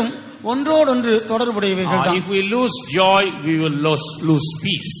இரண்டும் ஒன்றோடொன்று தொடர்புடையவைகள். If we lose joy, we will lose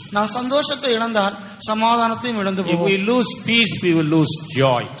peace. நாம் சந்தோஷத்தை இழந்தால் சமாதானத்தையும் இழந்து போவோம். If we lose peace, we will lose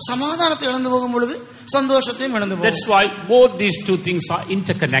joy. சமாதானத்தை இழந்து போகும் பொழுது சந்தோஷத்தையும் இழந்து போவோம். That's why both these two things are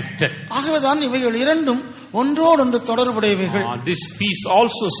interconnected. ஆகவேதான் இவைகள் இரண்டும் ஒன்றோடொன்று தொடர்புடையவைகள். This peace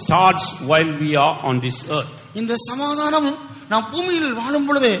also starts while we are on this earth. இந்த சமாதானம் நாம் பூமியில் வாழும்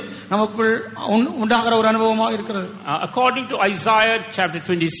பொழுதே நமக்குள் உண்டாகிற ஒரு அனுபவமாக இருக்கிறது. According to Isaiah chapter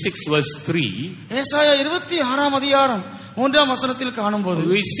 26 verse 3, ஏசாயா 26ஆம் அதிகாரம் 3ஆம் வசனத்தில் காணும்போது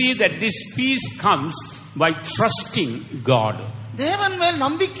we see that this peace comes by trusting God. தேவன் மேல்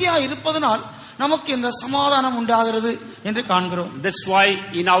நம்பிக்கையா இருப்பதனால் நமக்கு இந்த சமாதானம் உண்டாகிறது என்று காண்கிறோம். That's why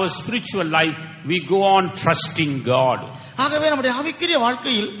in our spiritual life we go on trusting God. ஆகவே நம்முடைய ஆவிக்குரிய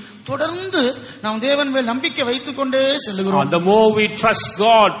வாழ்க்கையில் தொடர்ந்து நாம் தேவன் மேல் நம்பிக்கை வைத்துக் கொண்டே செல்கிறோம். The more we trust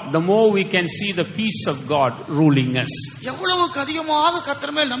God, the more we can see the peace of God ruling us. எவ்வளவுக்கு அதிகமாக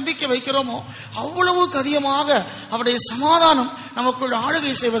கர்த்தர் மேல் நம்பிக்கை வைக்கிறோமோ அவ்வளவுக்கு அதிகமாக அவருடைய சமாதானம் நமக்குள்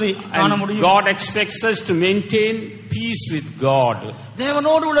ஆளுகை செய்வதை காண முடியும். God expects us to maintain peace with God.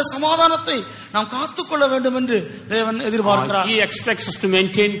 தேவனோடு உள்ள சமாதானத்தை நாம் காத்துக்கொள்ள வேண்டும் என்று தேவன் எதிர்பார்க்கிறார். He expects us to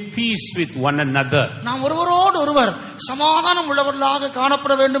maintain peace with one another. நாம் ஒருவரோடு ஒருவர் சமாதானம் உள்ளவர்களாக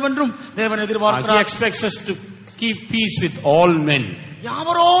காணப்பட வேண்டும் என்றும் தேவன் எதிர்பார்க்கிறார். He expects us to keep peace with all men.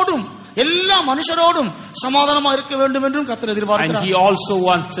 யாவரோடும் எல்லா மனுஷரோடும் சமாதானமாக இருக்க வேண்டும் என்றும் கர்த்தர் எதிர்பார்க்கிறார். And he also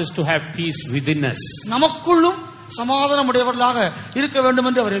wants us to have peace within us. நமக்குள்ளும் சமாதானம் உடையவர்களாக இருக்க வேண்டும்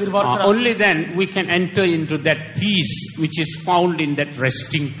என்று அவர் எதிர்பார்க்கிறார். Only then we can enter into that peace which is found in that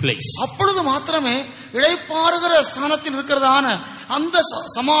resting place. அப்பொழுது மாத்திரமே இளைப்பாறுகிற ஸ்தானத்தில் இருக்கிறதான அந்த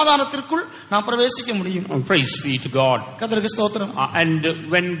சமாதானத்திற்குள் நாம் பிரவேசிக்க முடியும். Praise be to God. கர்த்தருக்கு ஸ்தோத்திரம். And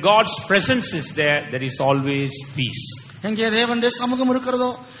when God's presence is there, there is always peace. எங்கே தேவனுடைய சமூகம்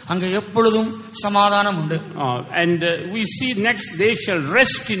இருக்கிறதோ அங்கே எப்பொழுதும் சமாதானம் உண்டு. And we see next, they shall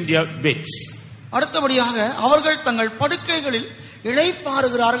rest in their beds. அடுத்தபடியாக அவர்கள் தங்கள் படுக்கைகளில்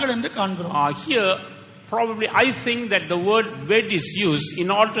இளைப்பாறுகிறார்கள் என்று காண்கிறோம். Here probably I think that the word bed is used in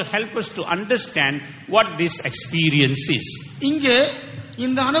order to help us to understand what this experience is. இங்கே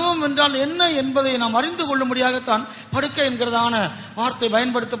இந்த அனுபவம் என்றால் என்ன என்பதை நாம் அறிந்து கொள்ளும்படியாகத்தான் படுக்கை என்கிறதான வார்த்தை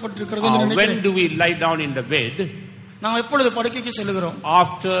பயன்படுத்தப்பட்டிருக்கிறது என்று நினைக்கிறேன். When do we lie down in the bed? நாம் எப்பொழுது படுக்கைக்கு செல்கிறோம்?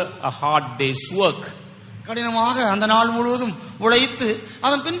 After a hard day's work. கடினமாக அந்த நாள் முழுவதும் உழைத்து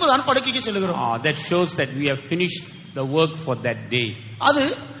அதன் பின்புதான் படுக்கைக்கு செல்கிறோம். That shows that we have finished the work for that day. அது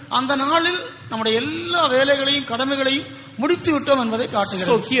அந்த நாளில் நம்முடைய எல்லா வேலைகளையும் கடமைகளையும் முடித்து விட்டோம் என்பதை காட்டுகிறது.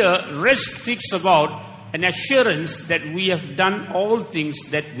 So here rest speaks about an assurance that we have done all things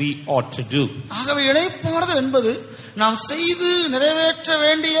that we ought to do. ஆகவே இளைப்பாறுதல் என்பது நாம் செய்து நிறைவேற்ற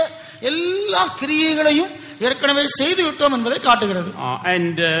வேண்டிய எல்லா கிரியைகளையும் ஏற்கனவே செய்து விட்டோம் என்பதை காட்டுகிறது.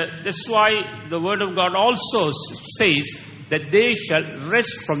 And that's why the word of God also says that they shall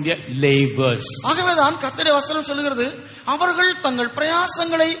rest from their labors. ஆகவேதான் கர்த்தருடைய வசனம் சொல்கிறது அவர்கள் தங்கள்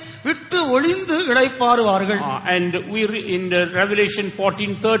பிரயாசங்களை விட்டு ஒளிந்து இளைப்பாறுவார்கள். And we in the Revelation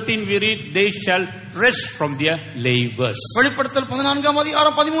 14:13 we read they shall rest from their labors. வெளிப்படுத்தல் 14ஆம்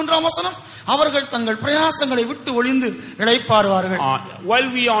அதிகாரம் 13ஆம் வசனம் அவர்கள் தங்கள் பிரயாசங்களை விட்டு ஒளிந்து இளைப்பாறுவார்கள். While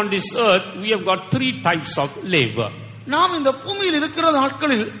we are on this earth we have got three types of labor. நாம் இந்த பூமியில் இருக்கிற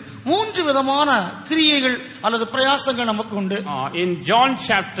நாட்களில் மூன்று விதமான கிரியைகள் அல்லது பிரயாசங்கள் நமக்கு உண்டு. In John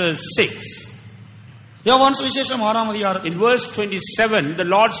chapter 6, யோவான் சுவிசேஷம் 6ஆம் அதிகாரம் in verse 27 the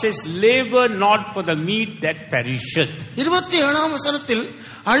Lord says labor not for the meat that perisheth. 27ஆம் வசனத்தில்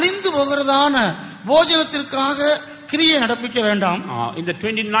அழிந்து போகிறதான போஜனத்திற்காக கிரியை நடப்பிக்க வேண்டாம். In the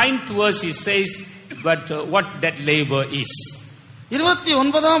 29th verse he says but what that labor is.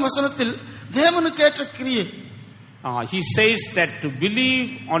 29ஆம் வசனத்தில் தேவனுக்கேற்ற கிரியை he says that to believe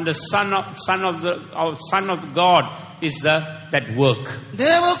on the son of God is that work.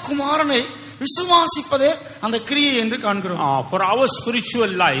 தேவகுமாரனை விசுவாசிப்பதே அந்த கிரியை என்று காண்கிறோம். For our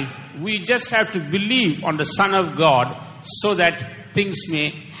spiritual life we just have to believe on the Son of God so that things may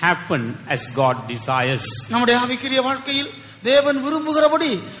happen as God desires. நம்முடைய ஆவிக்குரிய வாழ்க்கையில் தேவன் விரும்புகிறபடி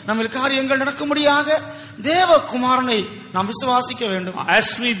நம்ம காரியங்கள் நடக்கும்படியாக தேவகுமாரனை நாம் விசுவாசிக்க வேண்டும். As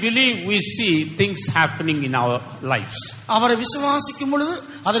we believe we see things happening in our lives. அவரை விசுவாசிக்கும் பொழுது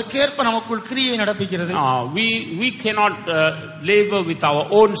அதற்கேற்ப நமக்குள் கிரியை நடப்பிக்கிறது. We cannot labor with our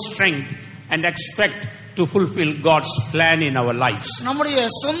own strength and expect to fulfill God's plan in our lives. நம்முடைய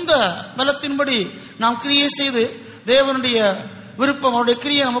சொந்த பலத்தின்படி நாம் கிரியை செய்து தேவனுடைய விருப்பம் அவருடைய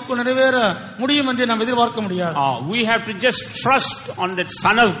கிரியை நமக்கு நிறைவேற முடியும் என்று நாம் எதிர்பார்க்க முடியாது. We have to just trust on that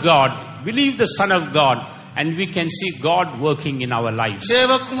Son of God, believe the Son of God, and we can see God working in our lives.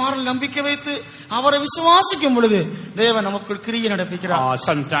 தேவகுமாரன் நம்பிக்கை வைத்து அவரை விசுவாசிக்கும் பொழுது தேவன் நமக்கு கிரியை நடப்பிக்கிறார்.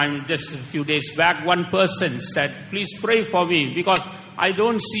 Sometime just a few days back one person said, please pray for me because I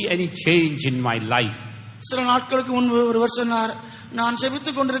don't see any change in my life. சில நாட்களுக்கு முன்பு ஒருவர் சொன்னார், நான்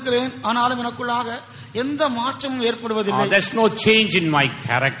ஜெபித்துக் கொண்டிருக்கிறேன் ஆனாலும் எனக்குள்ளாக எந்த மாற்றமும் ஏற்படுவதில்லை. There's no change in my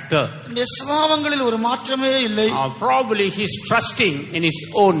character. என்னுடைய சுபாவங்களில் ஒரு மாற்றமே இல்லை. Probably he's trusting in his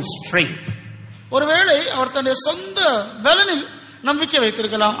own strength. ஒருவேளை அவர் தன்னுடைய சொந்த பலனில் நம்பிக்கை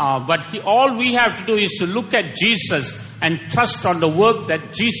வைத்திருக்கலாம். But all we have to do is to look at Jesus and trust on the work that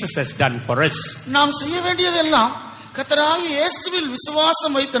Jesus has done for us. நாம் செய்ய வேண்டியதெல்லாம் கர்த்தராகிய இயேசுவில்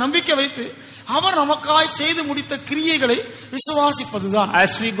விசுவாசம் வைத்து நம்பிக்கை வைத்து அவர் நமக்காய் செய்து முடித்த கிரியைகளை விசுவாசிப்பதுதான்.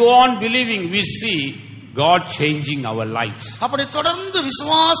 As we go on believing, we see God changing our lives. அப்படி தொடர்ந்து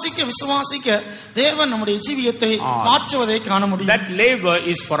விசுவாசிக்க தேவன் நம்முடைய ஜீவியத்தை மாற்றுவதை காண முடியும். That labor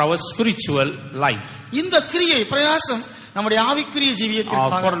is for our spiritual life. இந்த கிரியை பிரயாசம் நம்முடைய ஆவிக்குரிய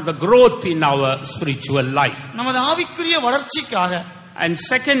ஜீவியத்திற்காக, for the growth in our spiritual life. நமது ஆவிக்குரிய வளர்ச்சிக்காக. And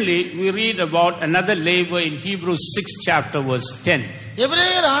secondly, we read about another labor in Hebrews 6 chapter verse 10.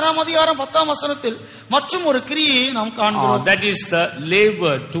 எபிரேயர் 6 அதிகாரம் 10 வசனத்தில் மற்றும் ஒரு கிரியை நாம் காண்கிறோம். That is the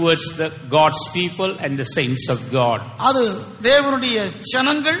labor towards the God's people and the saints of God. அது தேவனுடைய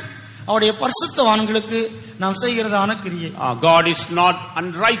ஜனங்கள் அவருடைய பரிசுத்தவான்களுக்கு நாம் செய்கிறதான கிரியை. God is not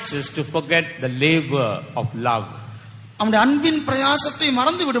unrighteous to forget the labor of love. நம்முடைய அன்பின் பிரயாசத்தை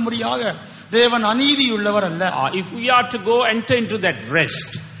மறந்து விடும்படியாக தேவன் அநீதியுள்ளவர் அல்ல. If we are to go enter into that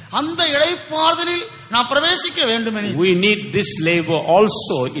rest, அந்த இளைப்பாறுதலில் நாம் பிரவேசிக்க வேண்டுமெனில் we need this labor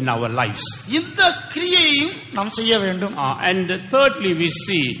also in our lives. இந்த கிரியையையும் நாம் செய்ய வேண்டும். And thirdly, we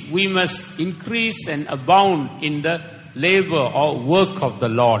see we must increase and abound in the labor or work of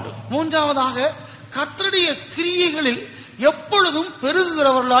the Lord. மூன்றாவதாக கர்த்தருடைய கிரியைகளில் எப்பொழுதும்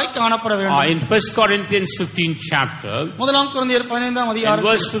பெருகுகிறவர்களாய் காணப்பட வேண்டும். In 1 Corinthians 15 chapter, முதலாம் கொரிந்தியர் 15 அதிகாரம்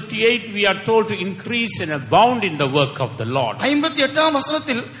verse 58, we are told to increase and abound in the work of the Lord. 58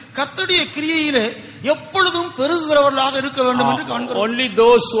 வசனத்தில் கர்த்தருடைய கிரியையிலே எப்பொழுதும் பெருகுகிறவர்களாக இருக்க வேண்டும் என்று காண்கிறோம். Only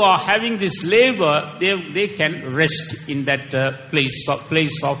those who are having this labor, they can rest in that place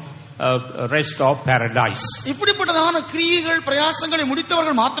of rest of paradise. இப்படிப்பட்டதான கிரியைகள் பிரயாசங்களை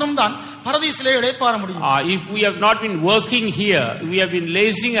முடித்தவர்கள் மாத்திரம்தான் பரதீசிலே இளைப்பாற முடியும். If we have not been working here, we have been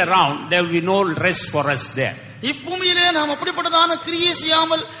lazing around, there will be no rest for us there. இப்பூமியிலே நாம் அப்படிப்பட்டதான கிரியை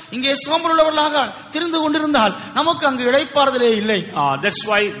செய்யாமல் இங்கே சோம்பலுள்ளவர்களாக திரிந்து கொண்டிருந்தால் நமக்கு அங்கு இளைப்பாறுதலே இல்லை. That's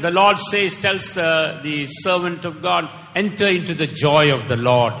why the Lord tells the servant of God, enter into the joy of the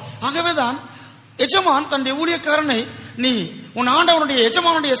Lord. ஆகவேதான் எஜமான் தன்னுடைய ஊழியக்காரனை நீ உன் ஆண்டவனுடைய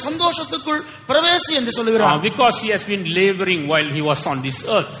எஜமானுடைய சந்தோஷத்துக்குள் பிரவேசி என்று சொல்லுகிறார். Because he has been laboring while he was on this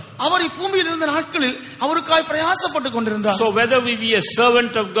earth. அவர் இப்பூமியில் இருந்த நாட்களில் அவருக்காய் பிரயாசப்பட்டுக் கொண்டிருந்தார். So whether we be a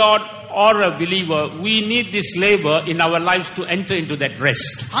servant of God or a believer, we need this labor in our lives to enter into that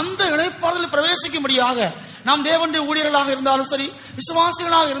rest. அந்த இளைப்பாறுதலில் பிரவேசிக்கும்படியாக நாம் தேவனுடைய ஊழியர்களாக இருந்தாலும் சரி,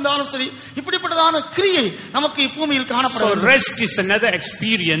 விசுவாசிகளாக இருந்தாலும் சரி, இப்படிப்பட்டதான கிரியை நமக்கு இப்பூமியில் காணப்படும். So rest is another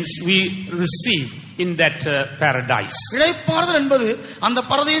experience we receive in that paradise. இளைப்பாறுதல் என்பது அந்த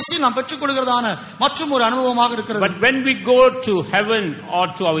பரதீசில் நாம் பெற்றுக் கொள்கிறதான மற்றும் ஒரு அனுபவமாக இருக்கிறது. But when we go to heaven or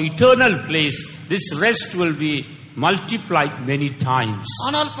to our eternal place, this rest will be multiplied many times.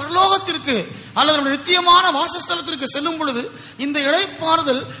 ஆனால் பரலோகத்திற்கு அல்லது நம்முடைய நித்தியமான வாசஸ்தலத்திற்கு செல்லும் பொழுது இந்த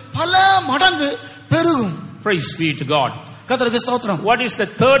இளைப்பாறுதல் பல மடங்கு பெருகும். Praise be to God. கர்த்தருக்கு ஸ்தோத்திரம். What is the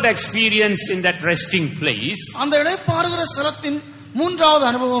third experience in that resting place? அந்த இளைப்பாறுகிற ஸ்தலத்தின் மூன்றாவது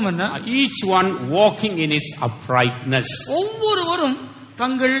அனுபவம் என்ன? Each one walking in his uprightness. ஒவ்வொருவரும்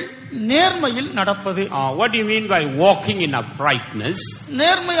தங்கள் நேர்மையில் நடப்பது. What do you mean by walking in uprightness?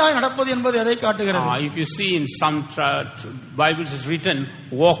 நேர்மையாய் நடப்பது என்பது எதை காட்டுகிறது? If you see in some Bibles is written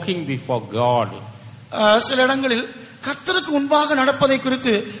walking before God. சில இடங்களில் கர்த்தருக்கு முன்பாக நடப்பதை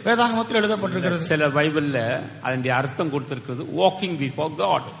குறித்து வேதாகமத்தில் எழுதப்பட்டிருக்கிறது. சில பைபிள்ல அதனுடைய அர்த்தம் கொடுத்திருக்கிறது walking before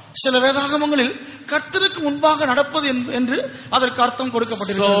God. சில வேதாகமங்களில் கர்த்தருக்கு முன்பாக நடப்பது என்று அதற்கு அர்த்தம்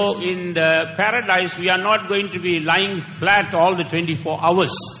கொடுக்கப்பட்டிருக்கிறது. So in the paradise we are not going to be lying flat all the 24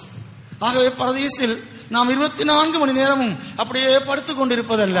 hours. ஆகவே பரதீசில் நாம் 24 மணி நேரமும் அப்படியே படுத்துக்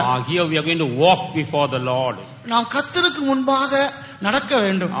கொண்டிருப்பதல்ல. Here we are going to walk before the Lord. நாம் கர்த்தருக்கு முன்பாக நடக்க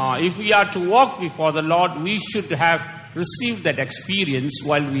வேண்டும். If we are to walk before the Lord, we should have received that experience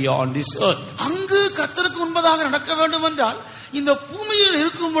while we are on this earth. அங்கு கர்த்தருக்கு முன்பதாக நடக்க வேண்டும் என்றால் இந்த பூமியில்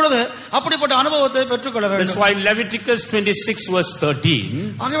இருக்கும் பொழுது அப்படிப்பட்ட அனுபவத்தை பெற்றுக்கொள்ள வேண்டும். That's why Leviticus 26 verse 13.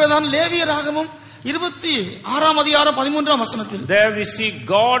 ஆகவேதான் லேவியராகமம் 26ஆம் அதிகாரம் 13ஆம் வசனத்தில் there we see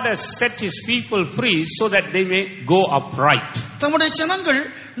God has set his people free so that they may go upright. தம்முடைய ஜனங்கள்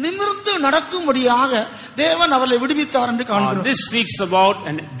நிமிர்ந்து நடக்கும்படியாக தேவன் அவர்களை விடுவித்தார் என்று காண்கிறோம். This speaks about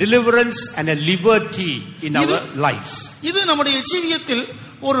a deliverance and a liberty in our lives. இது நம்முடைய ஜீவியத்தில்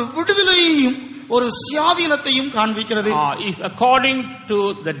ஒரு விடுதலையையும் ஒரு சுயாதீனத்தையும் காண்பிக்கிறது. If according to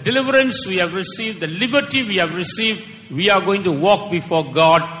the deliverance we have received, the liberty we have received, we are going to walk before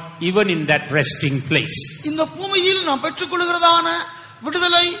God even in that resting place. இந்த பூமியில் நாம் பெற்றுக்கொள்கிறதான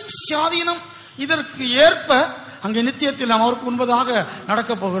விடுதலை சுயாதீனம் இதற்கு ஏற்ப அங்கே நித்தியத்தில் நாம் அவருக்கு முன்பதாக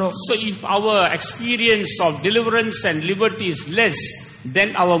நடக்க போகிறோம். So if our experience of deliverance and liberty is less, then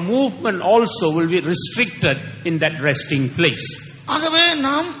our movement also will be restricted in that resting place. ஆகவே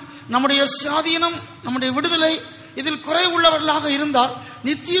நாம் நம்முடைய சுயாதீனம் நம்முடைய விடுதலை இதில் குறை உள்ளவர்களாக இருந்தால்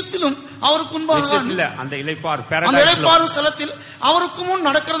நித்தியத்திலும் அவருக்கு முன்பாக அந்த இளைப்பாறு ஸ்தலத்தில் அவருக்கு முன்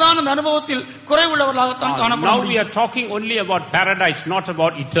நடக்கிறதான அந்த அனுபவத்தில் குறை உள்ளவர்களாகத்தான் காணப்படும். Now we are talking only about paradise, not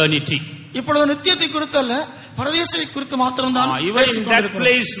about eternity. இப்பொழுது நித்தியத்தை குறித்து அல்ல, பரதேசத்தை குறித்து மாத்திரம்தான். Even in that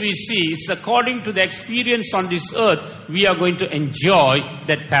place we see, it's according to the experience on this earth, we are going to enjoy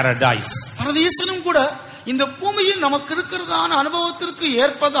that paradise. பரதேசனும் கூட இந்த பூமியில் நமக்கு இருக்கிறதான அனுபவத்திற்கு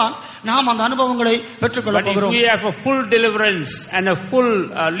ஏற்பதான் நாம் அந்த அனுபவங்களை பெற்றுக்கொள்ள போகிறோம். But if we have a full deliverance and a full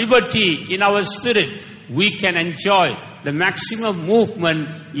liberty in our spirit, we can enjoy the maximum movement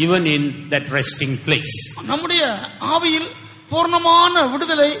even in that resting place. நம்முடைய ஆவியில் பூர்ணமான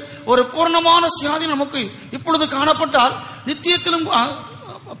விடுதலை, ஒரு பூர்ணமான சுயாதீனம் நமக்கு இப்பொழுது காணப்பட்டால் நித்தியத்திலும்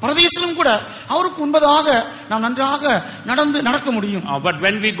பரதேசத்திலும் கூட அவருக்கு முன்பதாக நாம் நன்றாக நடக்க முடியும். But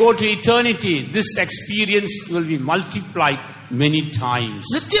when we go to eternity, this experience will be multiplied many times.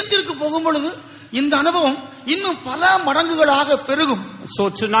 நித்தியத்திற்கு போகும் பொழுது இந்த அனுபவம் இன்னும் பல மடங்குகளாக பெருகும். So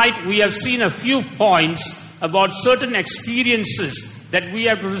tonight we have seen a few points about certain experiences that we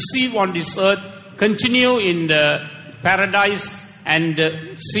have to receive on this earth, continue in the paradise and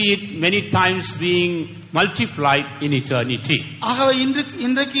see it many times being multiplied in eternity. ஆகவே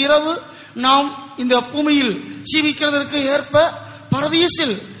இன்றைக்கு இரவு நாம் இந்த பூமியில் ஜீவிக்கிறதற்கு ஏற்ப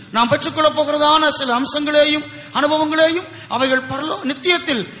பரதீசில் நாம் பெற்றுக்கொள்ள போகிறதான சில அம்சங்களையும் அனுபவங்களையும் அவைகள்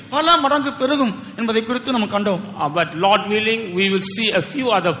நித்தியத்தில் பல மடங்கு பெருகும் என்பதை குறித்து நாம் கண்டோம். But Lord willing, we will see a few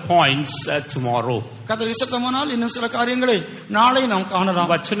other points tomorrow. கர்த்தர் இஷ்டமானால் இன்னும் சில காரியங்களை நாளை நாம் காணலாம்.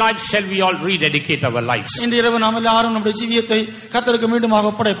 But tonight shall we all rededicate our lives? இன்று இரவு நாம் எல்லாரும் நம்முடைய ஜீவியத்தை கர்த்தருக்கு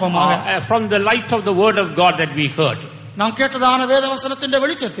மீண்டுமாக ஒப்படைப்போமாக. From the light of the word of God that we heard, நாம் கேட்டதான வேத வசனத்தின்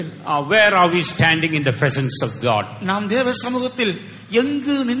வெளிச்சத்தில் where are we standing in the presence of God? நாம் தேவ சமூகத்தில்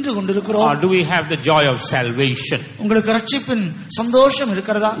எங்கு நின்று கொண்டிருக்கிறோம்? Do we have the joy of salvation? உங்களுக்கு ரட்சிப்பின் சந்தோஷம்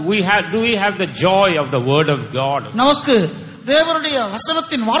இருக்கிறதா? Do we have the joy of the word of God? நமக்கு தேவனுடைய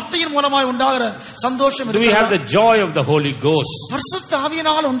வசனத்தின் வார்த்தையின் மூலமாய் உண்டாகிற சந்தோஷம் இருக்கிறதா? Do we have the joy of the Holy Ghost? பரிசுத்த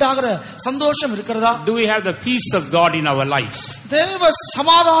ஆவியினால் உண்டாகிற சந்தோஷம் இருக்கிறதா? Do we have the peace of God in our lives? தேவ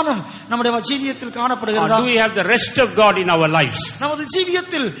சமாதானம் நம்முடைய ஜீவியத்தில் காணப்படுகிறதா? Do we have the rest of God in our lives? நமது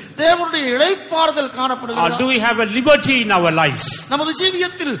ஜீவியத்தில் தேவனுடைய இளைப்பாறுதல் காணப்படுகிறதா? Do we have a liberty in our lives? நமது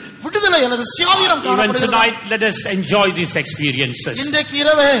ஜீவியத்தில் விடுதலை அல்லது சுயாதீனம் காணப்படுகிறதா? Even tonight, let us enjoy these experiences. இன்றைக்கு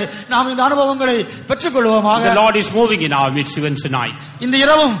இரவே நாம் இந்த அனுபவங்களை பெற்றுக்கொள்வோமாக. The Lord is moving in our midst even tonight. இந்த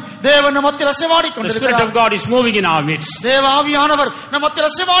இரவும் தேவன் நம் மத்தியில் அசைவாடிக் கொண்டிருக்கிறார். The Spirit of God is moving in our midst. தேவ ஆவியானவர் நம் மத்தியில்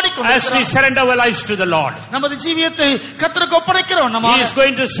அசைவாடிக் கொண்டிருக்கிறார். As we surrender our lives to the Lord, நமது ஜீவியத்தை கர்த்தருக்கு ஒப்படைக்கிறோம். He is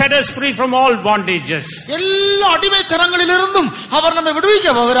going to set us free from all bondages. எல்லா அடிமைத்தனங்களிலிருந்தும் அவர் நம்மை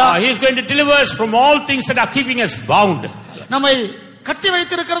விடுவிக்க போகிறார். He is going to deliver us from all things that are keeping us bound. நம்மை கட்டி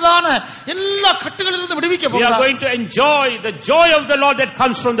வைத்திருக்கிறதான எல்லா கட்டுகளிலிருந்து விடுவிக்க போகிறார். We are going to enjoy the joy of the Lord that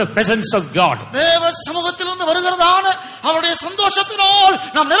comes from the presence of God. தேவ சமூகத்திலிருந்து வருகிறதான அவருடைய சந்தோஷத்தினால்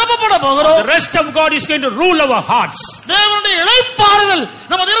நாம் நிரப்பப்பட போகிறோம். The rest of God is going to rule our hearts. தேவனுடைய இளைப்பாறுதல்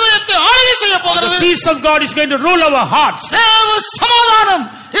நமது இதயத்தை ஆளுகை செய்ய போகிறது. The peace of God is going to rule our hearts. தேவ சமாதானம்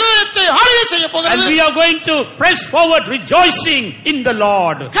இதயத்தை ஆளுகை செய்ய போகிறது. And we are going to press forward rejoicing in the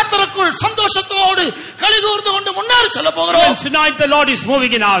Lord. கர்த்தருக்குள் சந்தோஷத்தோடு களிகூர்ந்து கொண்டு முன்னேறி செல்ல போகிறோம். And tonight the Lord is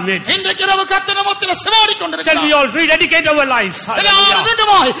moving in our midst. இன்றைக்கு இரவு கர்த்தர் நம்மில் சிவாடிக் கொண்டிருக்கிறார். Shall we all rededicate our lives?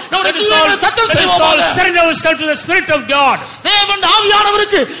 Hallelujah. Let us all surrender ourselves to the Spirit of God. தேவன்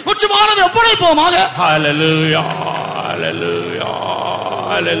ஆவியானவருக்கு முற்றுமானதை ஒப்படைப்போமாக. Hallelujah. Hallelujah.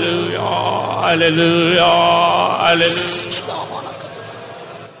 Hallelujah. Hallelujah. Hallelujah.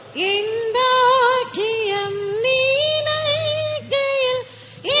 இன்பாக்கியம் நீனைகையில்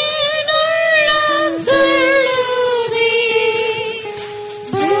என்னுள்ளம் துள்ளுதே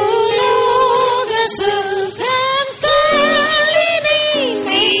பூலோக சுகம் தள்ளினே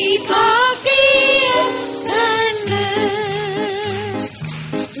மெய்பாக்கியம் கண்டு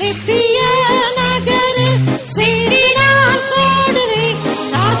நித்திய நகரில் சிறினான் போடுவே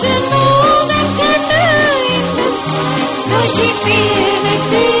ராஜன் மோகன்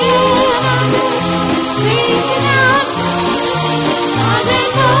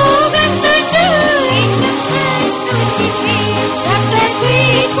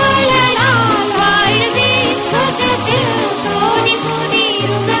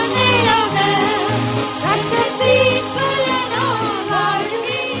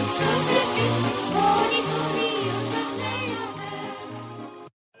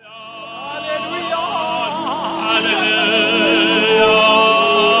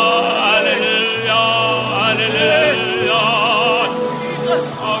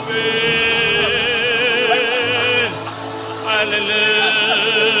In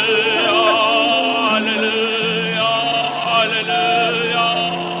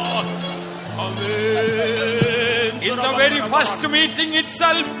the very first meeting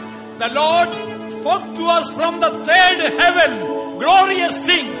itself, the Lord spoke to us from the third heaven glorious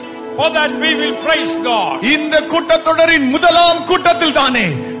things, for that we will praise God. இந்த கூட்டத்தொடரின் முதலாம் கூட்டத்தில் தானே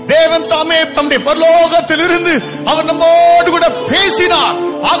தேவன் தாமே தம்முடைய பரலோகத்தில் இருந்து அவர் நம்மோடு கூட பேசினார்.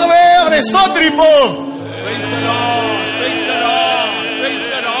 ஆகவே அவரை ஸ்தோத்திரிப்போம். Praise the Lord, praise the Lord, praise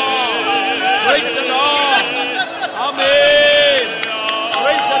the Lord, praise the Lord. Amen.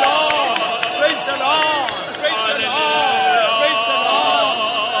 Praise the Lord, praise the Lord, praise the Lord, praise the Lord.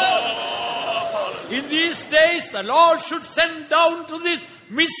 In these days, the Lord should send down to this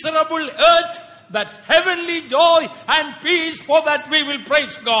miserable earth that heavenly joy and peace, for that we will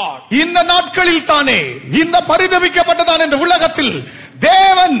praise God. இந்த நாட்களில் தானே இந்த பரிதபிக்கப்பட்டதான இந்த உலகத்தில்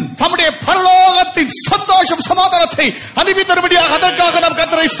தேவன் தம்முடைய பரலோகத்தின் சந்தோஷம் சமாதானத்தை அனுப்பி தரும்படியாக அதற்காக நாம்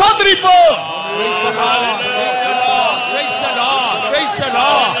கர்த்தரை ஸ்தோத்திரிப்போம். Praise the Lord, praise the Lord, praise the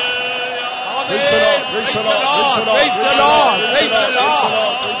Lord. Praise the Lord, praise the Lord, praise the Lord,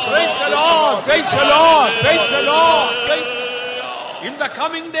 praise the Lord, praise the Lord, praise the Lord, praise the Lord. In the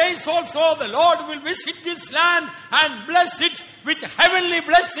coming days also, the Lord will visit this land and bless it with heavenly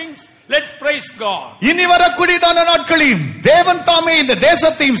blessings. Let's praise God. இனி வரக்கூடியதான நாட்களில் தேவன் தாமே இந்த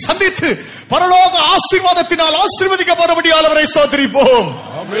தேசத்தையும் சந்தித்து பரலோக ஆசீர்வாதத்தினால் ஆசீர்வதிக்கப்படும்படியாக அவரை ஸ்தோத்திரிப்போம்.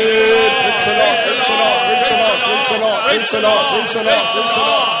 Praise the Lord, praise the Lord, praise the Lord, praise the Lord, praise the Lord, praise the Lord, praise the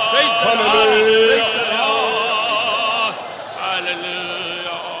Lord, praise the Lord, praise the Lord,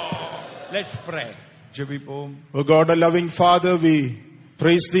 hallelujah. Let's pray. O God, a loving Father, we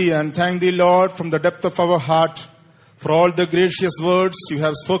praise Thee and thank Thee, Lord, from the depth of our heart for all the gracious words You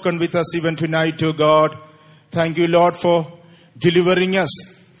have spoken with us even tonight, O God. Thank You, Lord, for delivering us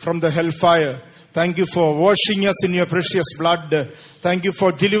from the hellfire. Thank You for washing us in Your precious blood. Thank You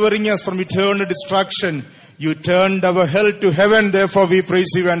for delivering us from eternal destruction. You turned our hell to heaven. Therefore, we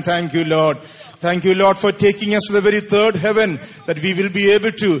praise You and thank You, Lord. Thank You, Lord, for taking us to the very third heaven, that we will be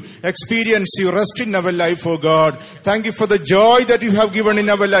able to experience You rest in our life, O God. Thank You for the joy that You have given in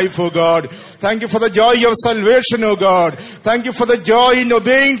our life, O God. Thank You for the joy of salvation, O God. Thank You for the joy in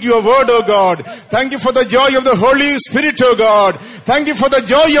obeying Your word, O God. Thank You for the joy of the Holy Spirit, O God. Thank You for the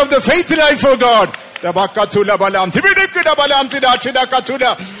joy of the faith life, O God.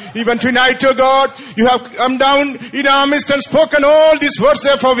 Even tonight, O God, You have come down in our midst and spoken all these words.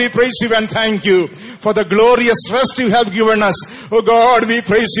 Therefore, we praise You and thank You for the glorious rest You have given us. O God, we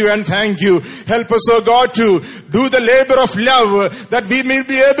praise You and thank You. Help us, O God, to do the labor of love, that we may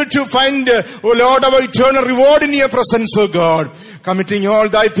be able to find, O Lord, our eternal reward in Your presence, O God. Committing all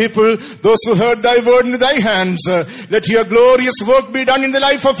Thy people, those who heard Thy word in Thy hands, let Your glorious work be done in the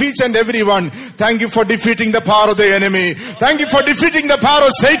life of each and every one. Thank You for defeating the power of the enemy. Thank You for defeating the power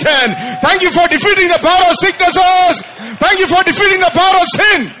of Satan. Thank You for defeating the power of sicknesses. Thank You for defeating the power of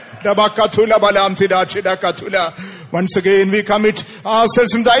sin. Once again we commit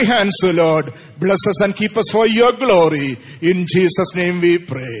ourselves in Thy hands, O Lord. Bless us and keep us for Your glory. In Jesus' name we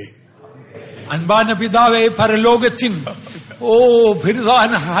pray. அன்பான பிதாவே, பரலோகத்தின்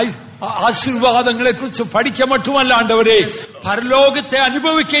பெரிதான ஆசீர்வாதங்களை குறித்து படிக்க மட்டுமல்ல ஆண்டவரே, பரலோகத்தை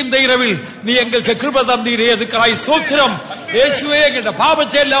அனுபவிக்க இந்த இரவில் நீ எங்களுக்கு கிருபை தந்தீரே, அதுக்காய் ஸ்தோத்திரம். இயேசுவே, எங்களுடைய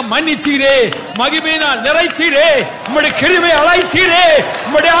பாவத்தை எல்லாம் மன்னித்தீரே, மகிமையினால் நிறைத்தீரே, உம்முடைய கிருபை அழைத்தீரே,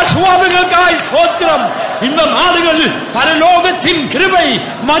 உம்முடைய ஆசீர்வாதங்களுக்காய் ஸ்தோத்திரம். இந்த நாடுகளில் பரலோகத்தின் கிருபை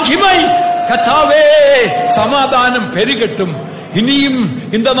மகிமை கர்த்தாவே, சமாதானம் பெருகட்டும். இனியும்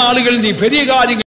இந்த நாடுகளில் நீ பெரிய காரியங்கள்